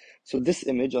pointer. So this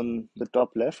image on the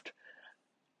top left,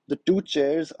 the two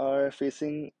chairs are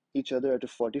facing each other at a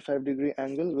 45-degree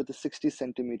angle with a 60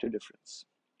 centimeter difference.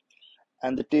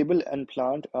 And the table and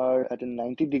plant are at a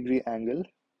 90-degree angle,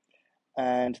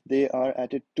 and they are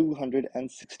at a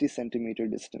 260 centimeter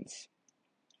distance.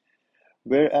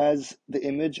 Whereas the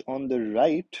image on the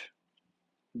right,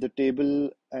 the table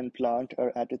and plant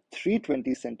are at a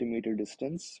 320 centimeter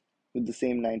distance with the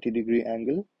same 90-degree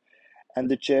angle,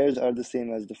 and the chairs are the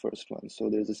same as the first one. So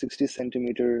there's a 60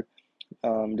 centimeter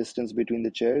distance between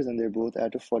the chairs, and they're both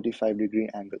at a 45-degree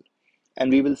angle.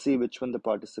 And we will see which one the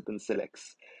participant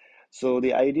selects. So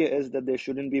the idea is that there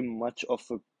shouldn't be much of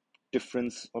a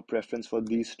difference or preference for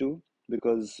these two,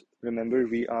 because remember,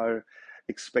 we are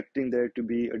expecting there to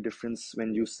be a difference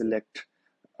when you select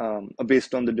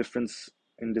based on the difference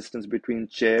in distance between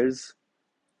chairs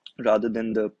rather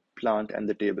than the plant and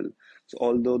the table. So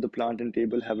although the plant and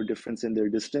table have a difference in their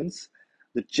distance,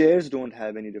 the chairs don't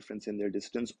have any difference in their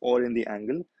distance or in the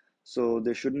angle. So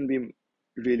there shouldn't be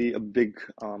really a big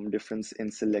difference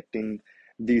in selecting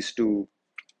these two,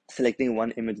 selecting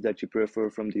one image that you prefer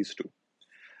from these two.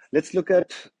 Let's look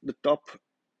at the top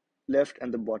left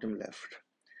and the bottom left.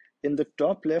 In the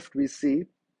top left, we see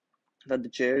that the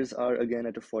chairs are again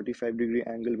at a 45-degree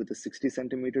angle with a 60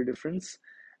 centimeter difference,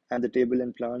 and the table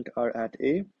and plant are at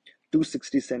a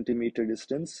 260 centimeter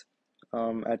distance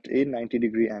at a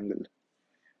 90-degree angle.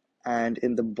 And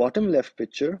in the bottom left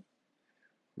picture,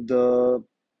 the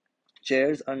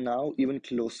chairs are now even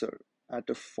closer at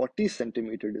a 40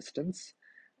 centimeter distance,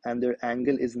 and their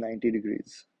angle is 90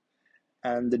 degrees.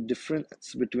 And the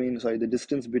distance between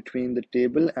the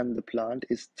table and the plant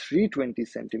is 320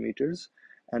 centimeters,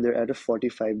 and they're at a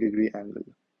 45-degree angle.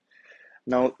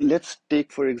 Now, let's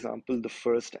take, for example, the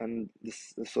first and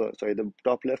the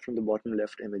top left and the bottom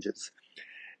left images.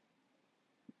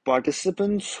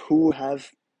 Participants who have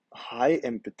high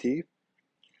empathy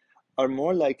are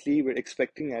more likely, we're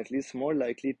expecting at least, more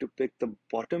likely to pick the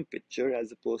bottom picture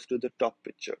as opposed to the top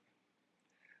picture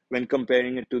when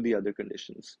comparing it to the other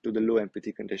conditions, to the low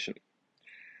empathy condition.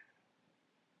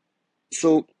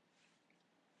 So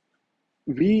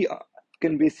we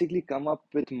can basically come up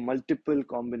with multiple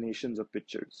combinations of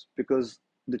pictures because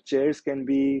the chairs can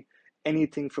be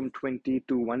anything from 20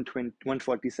 to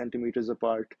 140 centimeters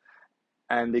apart,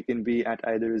 and they can be at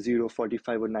either a 0,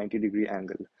 45, or 90-degree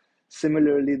angle.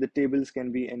 Similarly, the table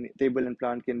and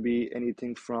plant can be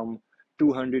anything from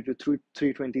 200 to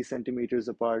 320 centimeters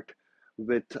apart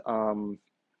with,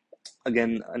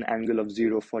 again, an angle of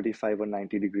 0, 45, or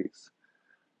 90 degrees.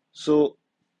 So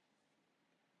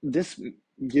this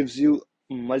gives you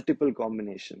multiple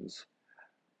combinations.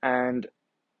 And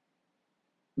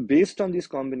based on these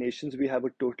combinations, we have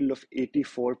a total of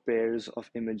 84 pairs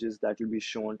of images that will be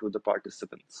shown to the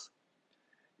participants.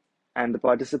 And the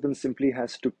participant simply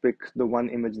has to pick the one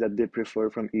image that they prefer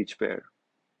from each pair.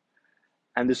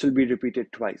 And this will be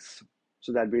repeated twice.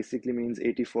 So that basically means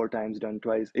 84 times done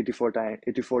twice, 84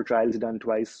 trials done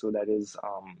twice. So that is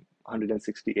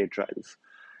 168 trials.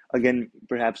 Again,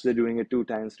 perhaps they're doing it 2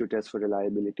 times to test for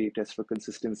reliability, test for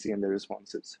consistency in the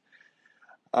responses.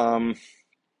 Now,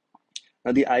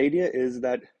 the idea is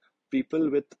that people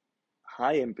with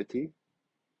high empathy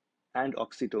and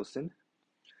oxytocin,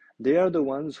 they are the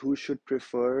ones who should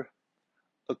prefer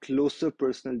a closer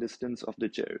personal distance of the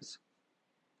chairs.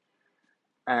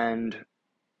 And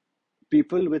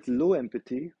people with low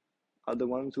empathy are the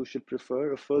ones who should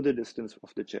prefer a further distance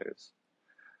of the chairs.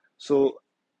 So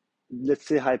let's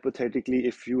say hypothetically,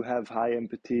 if you have high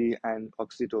empathy and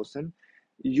oxytocin,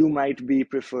 you might be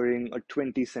preferring a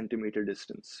 20 centimeter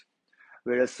distance.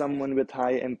 Whereas someone with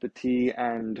high empathy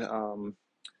and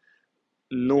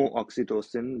no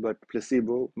oxytocin but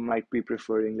placebo might be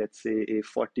preferring, let's say, a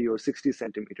 40 or 60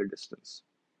 centimeter distance.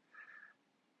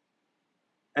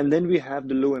 And then we have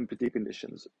the low empathy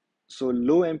conditions. So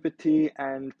low empathy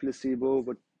and placebo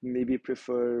would maybe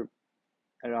prefer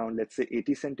around, let's say,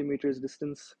 80 centimeters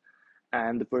distance.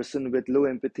 And the person with low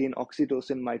empathy and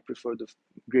oxytocin might prefer the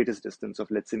greatest distance of,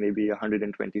 let's say, maybe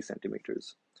 120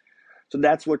 centimeters. So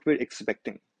that's what we're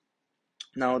expecting.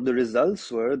 Now, the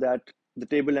results were that the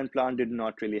table and plant did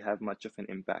not really have much of an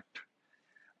impact.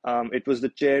 It was the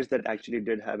chairs that actually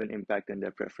did have an impact in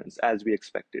their preference, as we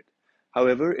expected.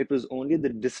 However, it was only the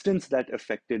distance that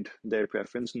affected their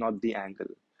preference, not the angle.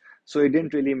 So it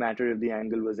didn't really matter if the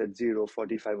angle was at 0,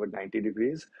 45, or 90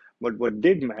 degrees. But what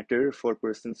did matter for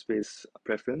person space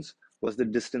preference was the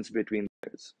distance between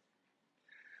chairs.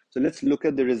 So let's look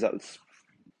at the results.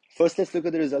 First, let's look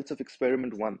at the results of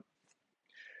experiment 1.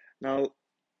 Now,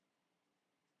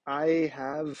 I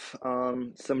have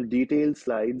some detailed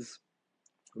slides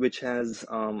which has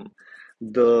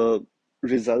the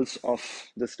results of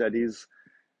the studies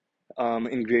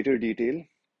in greater detail.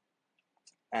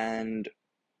 And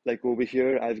like over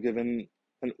here, I've given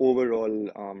an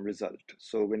overall result.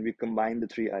 So when we combine the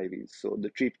 3 IVs, so the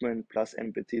treatment plus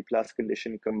empathy plus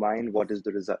condition combined, what is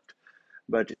the result?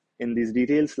 But in these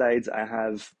detailed slides, I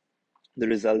have the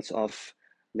results of,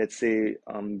 let's say,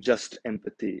 just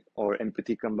empathy or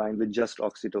empathy combined with just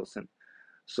oxytocin.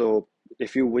 So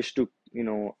if you wish to,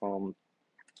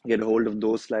 get a hold of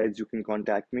those slides, you can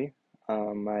contact me.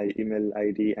 My email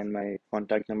ID and my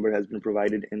contact number has been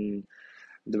provided in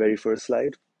the very first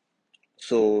slide.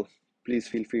 So please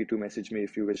feel free to message me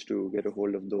if you wish to get a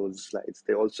hold of those slides.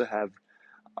 They also have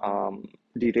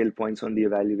detailed points on the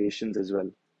evaluations as well.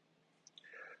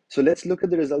 So let's look at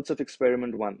the results of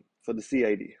experiment 1 for the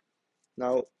CID.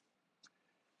 Now,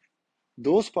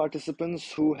 those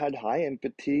participants who had high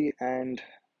empathy and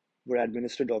were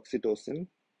administered oxytocin,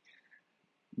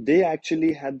 they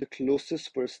actually had the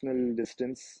closest personal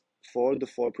distance for the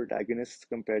four protagonists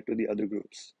compared to the other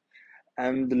groups.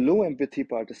 And the low empathy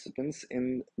participants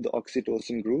in the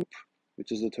oxytocin group,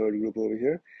 which is the third group over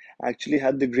here, actually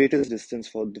had the greatest distance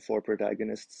for the four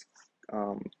protagonists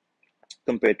um,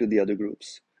 compared to the other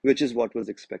groups, which is what was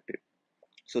expected.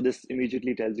 So this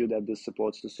immediately tells you that this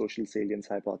supports the social salience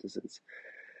hypothesis.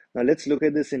 Now let's look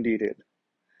at this in detail.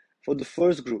 For the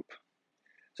first group,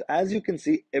 so as you can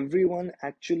see, everyone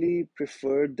actually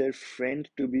preferred their friend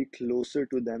to be closer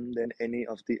to them than any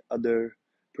of the other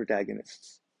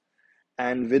protagonists.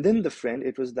 And within the friend,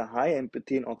 it was the high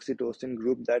empathy and oxytocin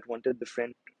group that wanted the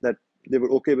friend, that they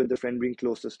were okay with the friend being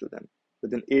closest to them,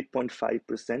 with an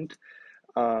 8.5%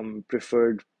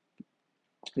 preferred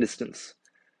distance.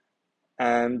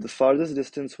 And the farthest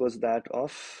distance was that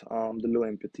of the low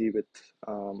empathy with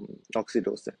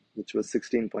oxytocin, which was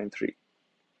 16.3.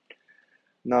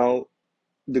 Now,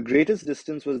 the greatest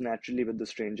distance was naturally with the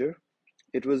stranger.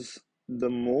 It was the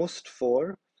most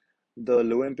for the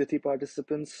low empathy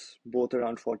participants, both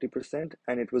around 40%,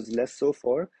 and it was less so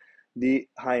for the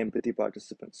high empathy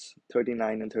participants,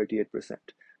 39 and 38%.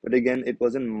 But again, it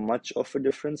wasn't much of a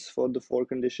difference for the four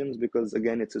conditions because,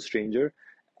 again, it's a stranger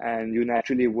and you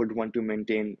naturally would want to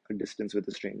maintain a distance with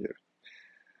a stranger.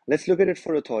 Let's look at it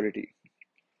for authority.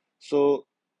 So,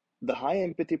 the high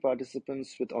empathy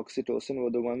participants with oxytocin were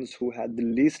the ones who had the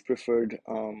least preferred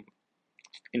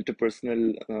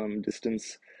interpersonal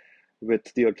distance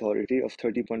with the authority of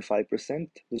 30.5%.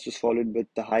 This was followed with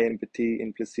the high empathy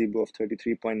in placebo of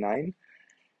 33.9.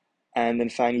 And then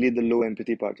finally, the low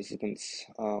empathy participants.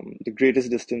 The greatest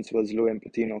distance was low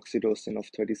empathy in oxytocin of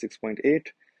 36.8.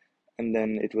 And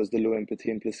then it was the low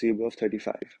empathy in placebo of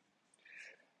 35.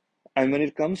 And when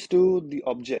it comes to the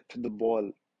object, the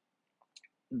ball,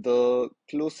 the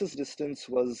closest distance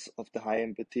was of the high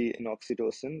empathy in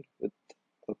oxytocin with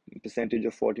a percentage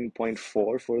of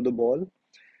 14.4 for the ball.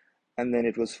 And then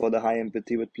it was for the high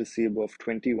empathy with placebo of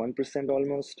 21%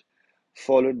 almost,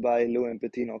 followed by low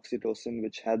empathy in oxytocin,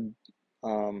 which had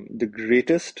the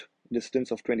greatest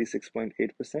distance of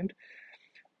 26.8%.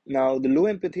 Now, the low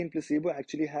empathy in placebo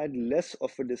actually had less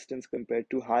of a distance compared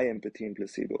to high empathy in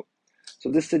placebo. So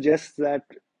this suggests that,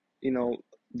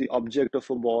 the object of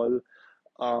a ball,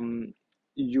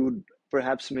 you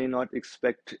perhaps may not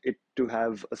expect it to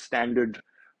have a standard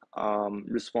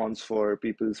response for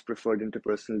people's preferred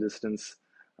interpersonal distance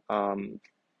um,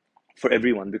 for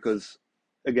everyone, because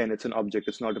again, it's an object,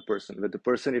 it's not a person. With a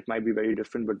person it might be very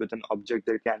different, but with an object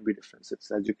there can be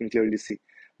differences, as you can clearly see.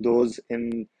 Those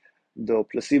in the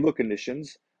placebo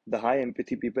conditions, the high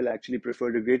empathy people actually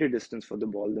preferred a greater distance for the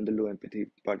ball than the low empathy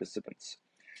participants.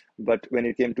 But when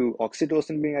it came to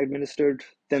oxytocin being administered,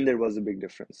 then there was a big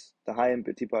difference. The high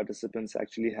empathy participants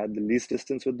actually had the least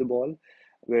distance with the ball,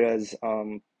 whereas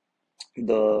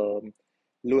the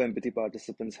low empathy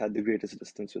participants had the greatest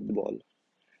distance with the ball.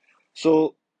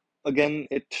 So again,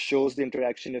 it shows the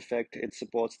interaction effect. It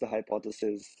supports the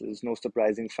hypothesis. There's no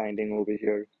surprising finding over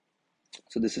here.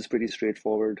 So this is pretty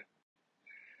straightforward.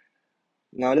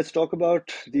 Now let's talk about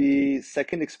the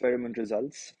second experiment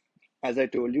results. As I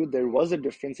told you, there was a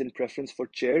difference in preference for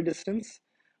chair distance,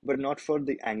 but not for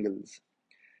the angles.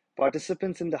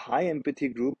 Participants in the high empathy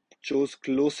group chose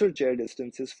closer chair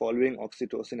distances following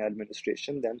oxytocin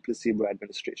administration than placebo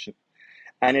administration.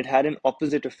 And it had an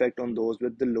opposite effect on those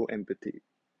with the low empathy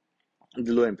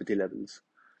levels.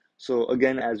 So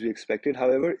again, as we expected,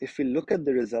 however, if we look at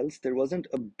the results, there wasn't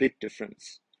a big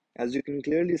difference. As you can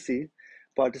clearly see,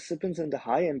 participants in the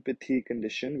high empathy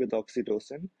condition with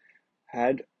oxytocin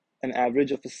had an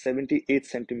average of a 78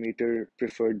 centimeter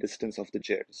preferred distance of the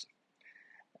chairs.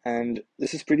 And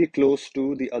this is pretty close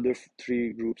to the other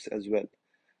three groups as well.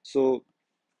 So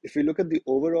if we look at the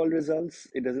overall results,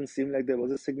 it doesn't seem like there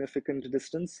was a significant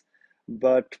distance,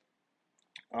 but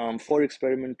for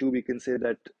experiment two, we can say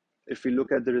that if we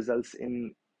look at the results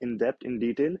in depth, in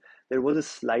detail, there was a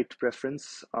slight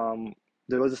preference.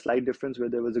 There was a slight difference where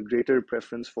there was a greater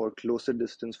preference for closer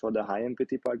distance for the high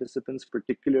empathy participants,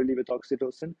 particularly with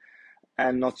oxytocin,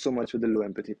 and not so much with the low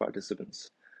empathy participants.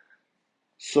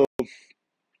 So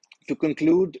to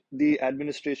conclude, the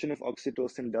administration of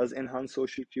oxytocin does enhance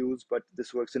social cues, but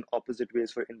this works in opposite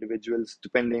ways for individuals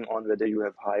depending on whether you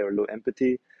have high or low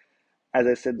empathy. As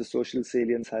I said, the social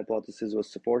salience hypothesis was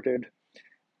supported,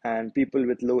 and people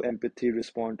with low empathy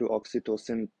respond to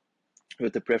oxytocin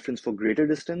with a preference for greater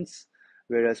distance,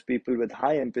 whereas people with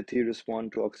high empathy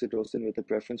respond to oxytocin with a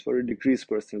preference for a decreased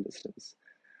personal distance.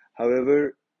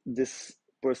 However, this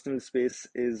personal space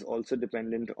is also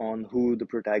dependent on who the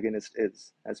protagonist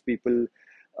is, as people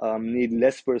need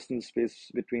less personal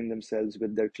space between themselves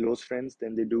with their close friends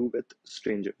than they do with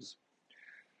strangers.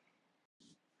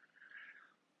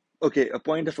 Okay, a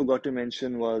point I forgot to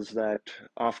mention was that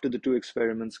after the two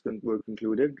experiments were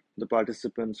concluded, the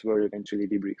participants were eventually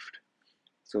debriefed.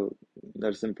 So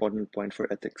that's an important point for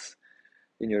ethics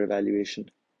in your evaluation.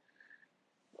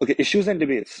 Okay, issues and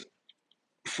debates.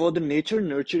 For the nature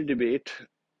nurture debate,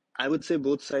 I would say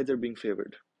both sides are being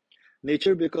favored.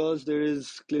 Nature, because there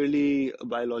is clearly a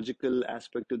biological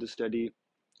aspect to the study.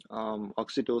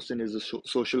 Oxytocin is a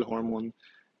social hormone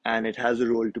and it has a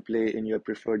role to play in your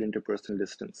preferred interpersonal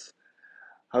distance.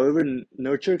 However,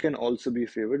 nurture can also be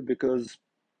favored because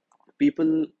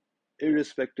people,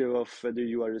 irrespective of whether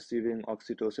you are receiving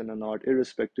oxytocin or not,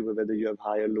 irrespective of whether you have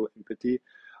high or low empathy,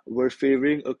 were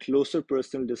favoring a closer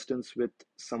personal distance with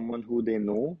someone who they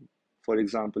know, for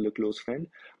example, a close friend,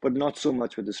 but not so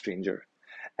much with a stranger.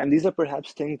 And these are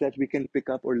perhaps things that we can pick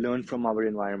up or learn from our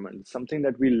environment, something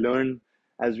that we learn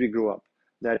as we grow up,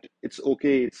 that it's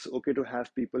okay to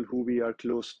have people who we are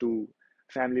close to,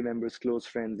 family members, close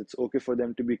friends. It's okay for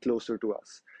them to be closer to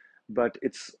us. But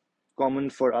it's common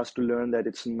for us to learn that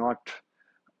it's not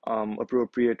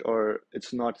appropriate, or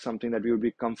it's not something that we would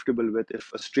be comfortable with if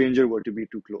a stranger were to be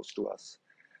too close to us.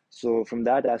 So, from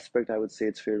that aspect, I would say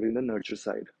it's favoring the nurture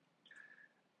side.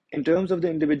 In terms of the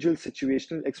individual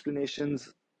situational explanations,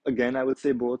 again, I would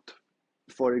say both.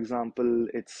 For example,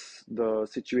 it's the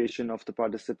situation of the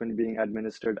participant being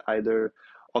administered either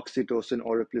oxytocin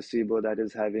or a placebo that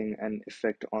is having an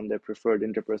effect on their preferred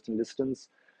interpersonal distance.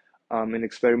 In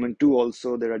experiment two,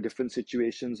 also, there are different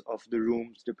situations of the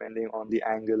rooms depending on the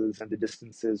angles and the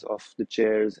distances of the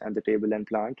chairs and the table and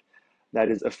plant that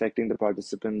is affecting the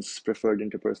participants' preferred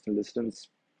interpersonal distance.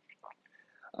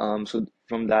 So,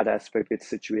 from that aspect, it's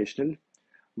situational,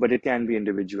 but it can be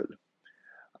individual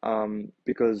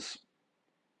because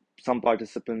some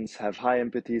participants have high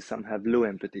empathy, some have low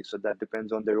empathy. So that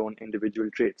depends on their own individual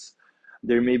traits.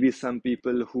 There may be some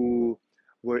people who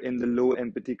were in the low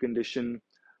empathy condition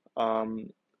um,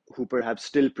 who perhaps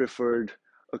still preferred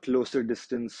a closer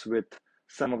distance with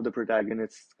some of the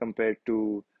protagonists compared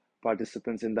to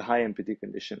participants in the high empathy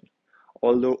condition.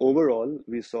 Although overall,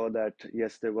 we saw that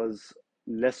yes, there was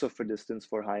less of a distance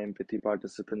for high empathy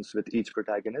participants with each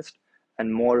protagonist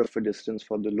and more of a distance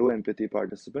for the low empathy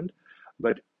participant.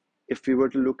 But if we were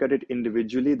to look at it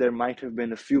individually, there might have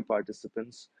been a few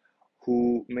participants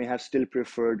who may have still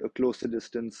preferred a closer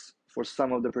distance for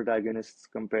some of the protagonists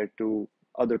compared to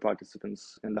other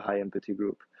participants in the high empathy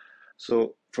group.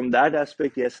 So, from that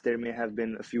aspect, yes, there may have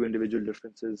been a few individual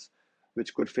differences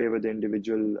which could favor the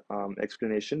individual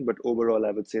explanation, but overall,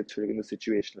 I would say it's really the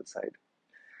situational side.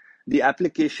 The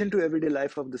application to everyday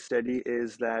life of the study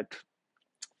is that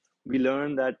we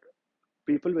learn that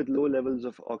people with low levels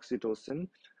of oxytocin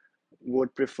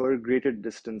would prefer greater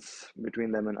distance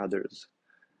between them and others.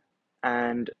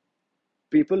 And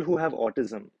people who have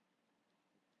autism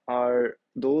are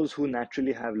those who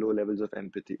naturally have low levels of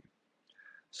empathy.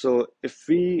 So if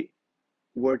we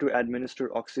were to administer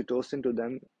oxytocin to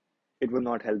them, it would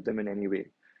not help them in any way.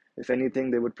 If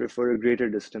anything, they would prefer a greater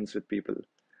distance with people.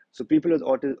 So people with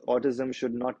autism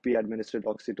should not be administered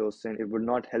oxytocin. It would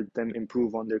not help them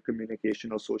improve on their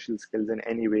communication or social skills in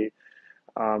any way,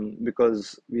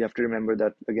 because we have to remember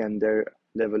that, again, their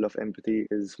level of empathy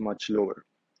is much lower.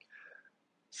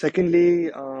 Secondly,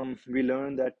 we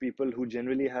learn that people who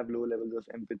generally have low levels of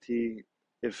empathy,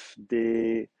 if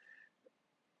they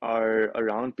are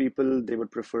around people, they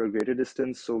would prefer a greater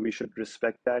distance. So we should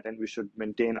respect that and we should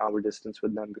maintain our distance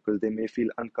with them because they may feel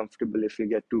uncomfortable if we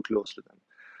get too close to them.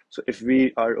 So if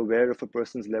we are aware of a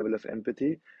person's level of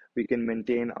empathy, we can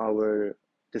maintain our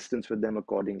distance with them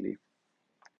accordingly.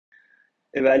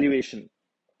 Evaluation.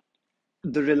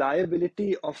 The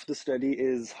reliability of the study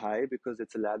is high because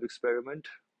it's a lab experiment.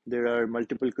 There are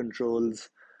multiple controls.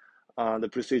 The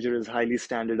procedure is highly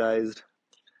standardized.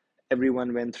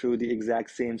 Everyone went through the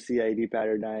exact same CID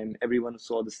paradigm. Everyone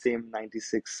saw the same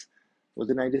 96, was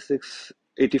it 96?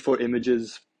 84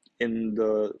 images in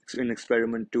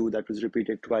experiment 2 that was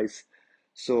repeated twice.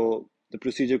 So the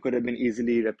procedure could have been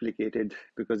easily replicated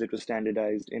because it was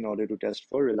standardized in order to test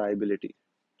for reliability.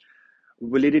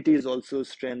 Validity is also a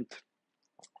strength.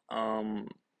 The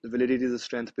validity is a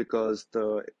strength because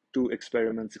the two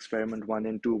experiments, experiment 1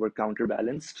 and 2, were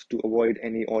counterbalanced to avoid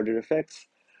any order effects.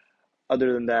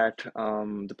 Other than that,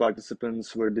 the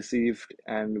participants were deceived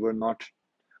and were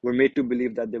made to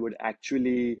believe that they would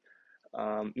actually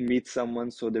meet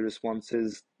someone, so their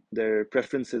responses, their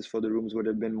preferences for the rooms would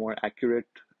have been more accurate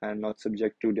and not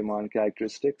subject to demand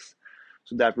characteristics.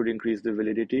 So that would increase the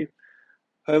validity.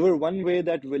 However, one way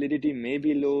that validity may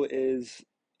be low is,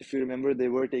 if you remember, they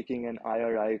were taking an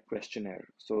IRI questionnaire.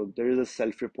 So there is a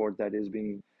self-report that is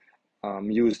being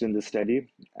used in the study.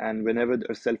 And whenever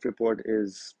a self-report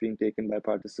is being taken by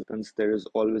participants, there is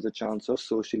always a chance of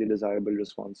socially desirable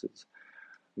responses,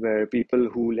 where people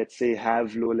who, let's say,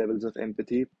 have low levels of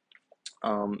empathy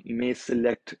may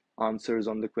select answers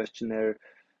on the questionnaire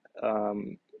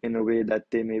in a way that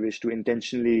they may wish to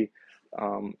intentionally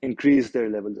increase their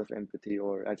levels of empathy,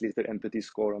 or at least their empathy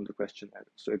score on the questionnaire.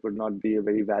 So it would not be a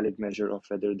very valid measure of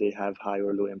whether they have high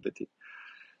or low empathy.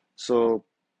 So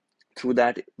through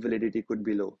that, validity could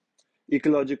be low.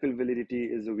 Ecological validity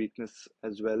is a weakness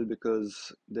as well,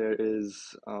 because there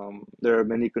are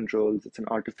many controls. It's an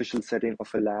artificial setting of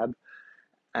a lab,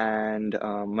 and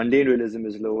mundane realism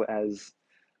is low, as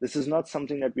this is not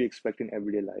something that we expect in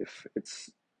everyday life. It's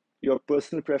your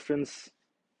personal preference.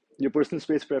 Your personal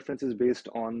space preference is based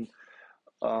on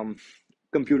um,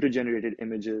 computer generated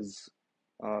images,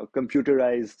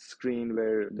 computerized screen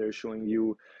where they're showing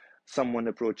you someone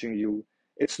approaching you.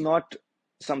 It's not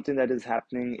something that is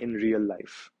happening in real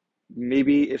life.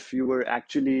 Maybe if you were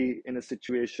actually in a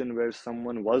situation where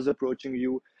someone was approaching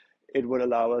you, it would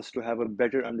allow us to have a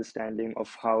better understanding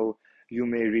of how you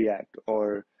may react,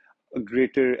 or a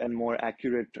greater and more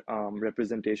accurate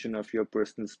representation of your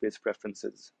personal space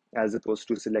preferences, as opposed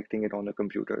to selecting it on a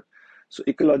computer. So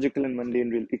ecological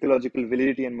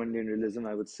validity and mundane realism,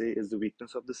 I would say, is the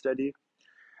weakness of the study.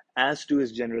 As to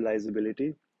its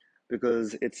generalizability,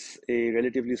 because it's a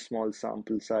relatively small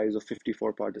sample size of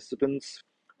 54 participants,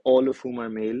 all of whom are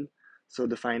male. So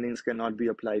the findings cannot be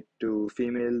applied to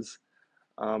females.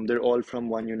 They're all from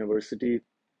one university,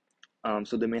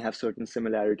 so they may have certain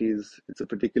similarities. It's a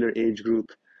particular age group.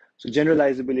 So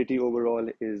generalizability overall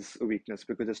is a weakness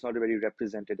because it's not a very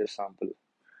representative sample.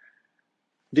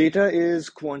 Data is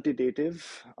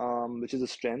quantitative, which is a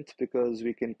strength because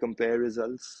we can compare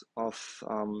results of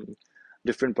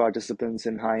different participants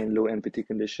in high and low empathy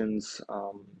conditions,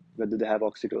 whether they have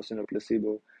oxytocin or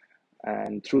placebo.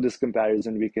 And through this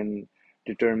comparison, we can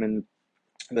determine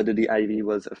whether the IV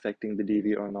was affecting the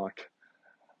DV or not.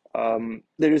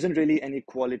 There isn't really any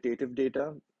qualitative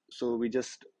data, so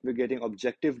we're getting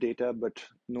objective data, but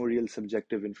no real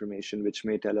subjective information, which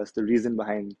may tell us the reason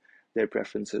behind their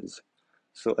preferences.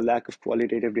 So a lack of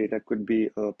qualitative data could be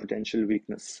a potential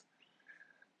weakness.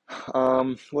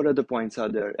 What other points are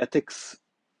there? Ethics.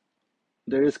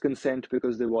 There is consent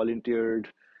because they volunteered,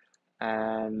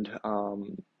 and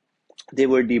they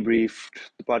were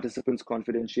debriefed. The participants'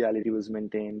 confidentiality was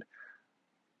maintained.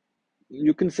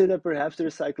 You can say that perhaps there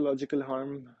is psychological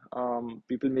harm.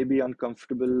 People may be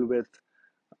uncomfortable with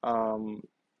um,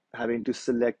 having to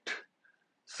select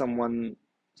someone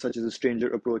such as a stranger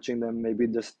approaching them. Maybe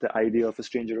just the idea of a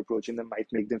stranger approaching them might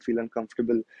make them feel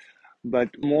uncomfortable. But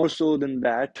more so than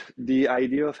that, the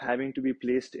idea of having to be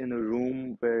placed in a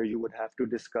room where you would have to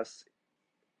discuss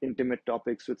intimate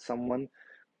topics with someone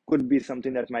could be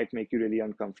something that might make you really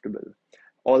uncomfortable.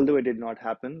 Although it did not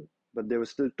happen, but they were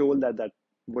still told that that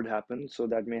would happen, so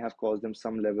that may have caused them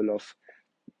some level of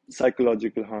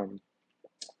psychological harm.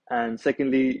 And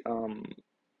secondly,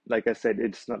 like I said,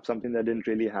 it's not something that didn't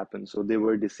really happen, so they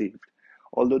were deceived.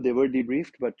 Although they were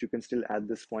debriefed, but you can still add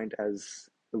this point as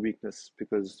a weakness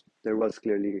because there was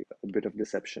clearly a bit of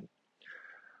deception.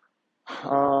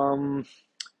 Um,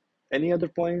 any other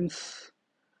points?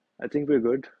 I think we're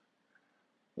good.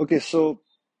 Okay, so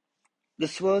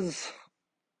this was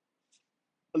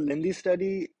a lengthy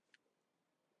study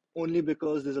only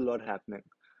because there's a lot happening.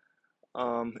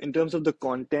 In terms of the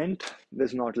content,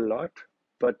 there's not a lot,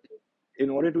 but in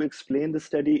order to explain the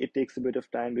study, it takes a bit of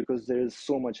time because there is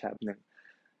so much happening.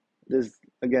 There's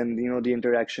again, the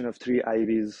interaction of three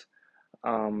IVs.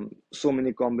 So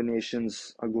many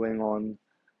combinations are going on.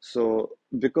 So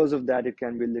because of that, it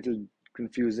can be a little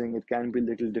confusing. It can be a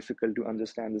little difficult to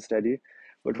understand the study.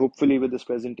 But hopefully, with this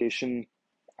presentation,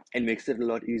 it makes it a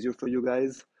lot easier for you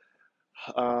guys.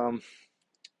 Um,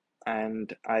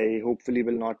 and I hopefully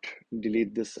will not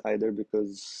delete this either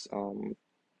because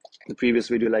the previous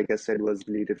video, like I said, was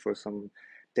deleted for some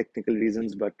technical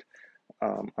reasons, but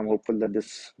I'm hopeful that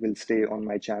this will stay on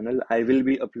my channel. I will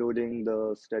be uploading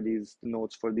the studies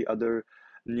notes for the other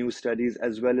new studies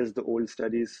as well as the old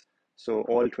studies. So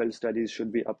all 12 studies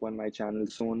should be up on my channel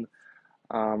soon,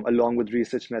 along with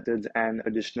research methods and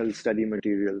additional study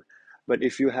material. But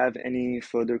if you have any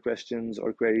further questions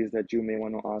or queries that you may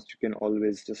want to ask, you can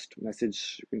always just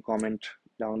message, you can comment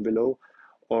down below,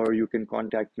 or you can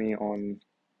contact me on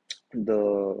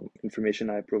the information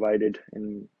I provided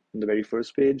in the very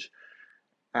first page.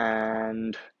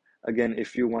 And again,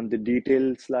 if you want the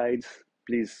detailed slides,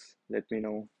 please let me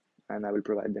know and I will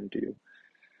provide them to you.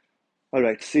 All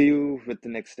right, see you with the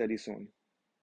next study soon.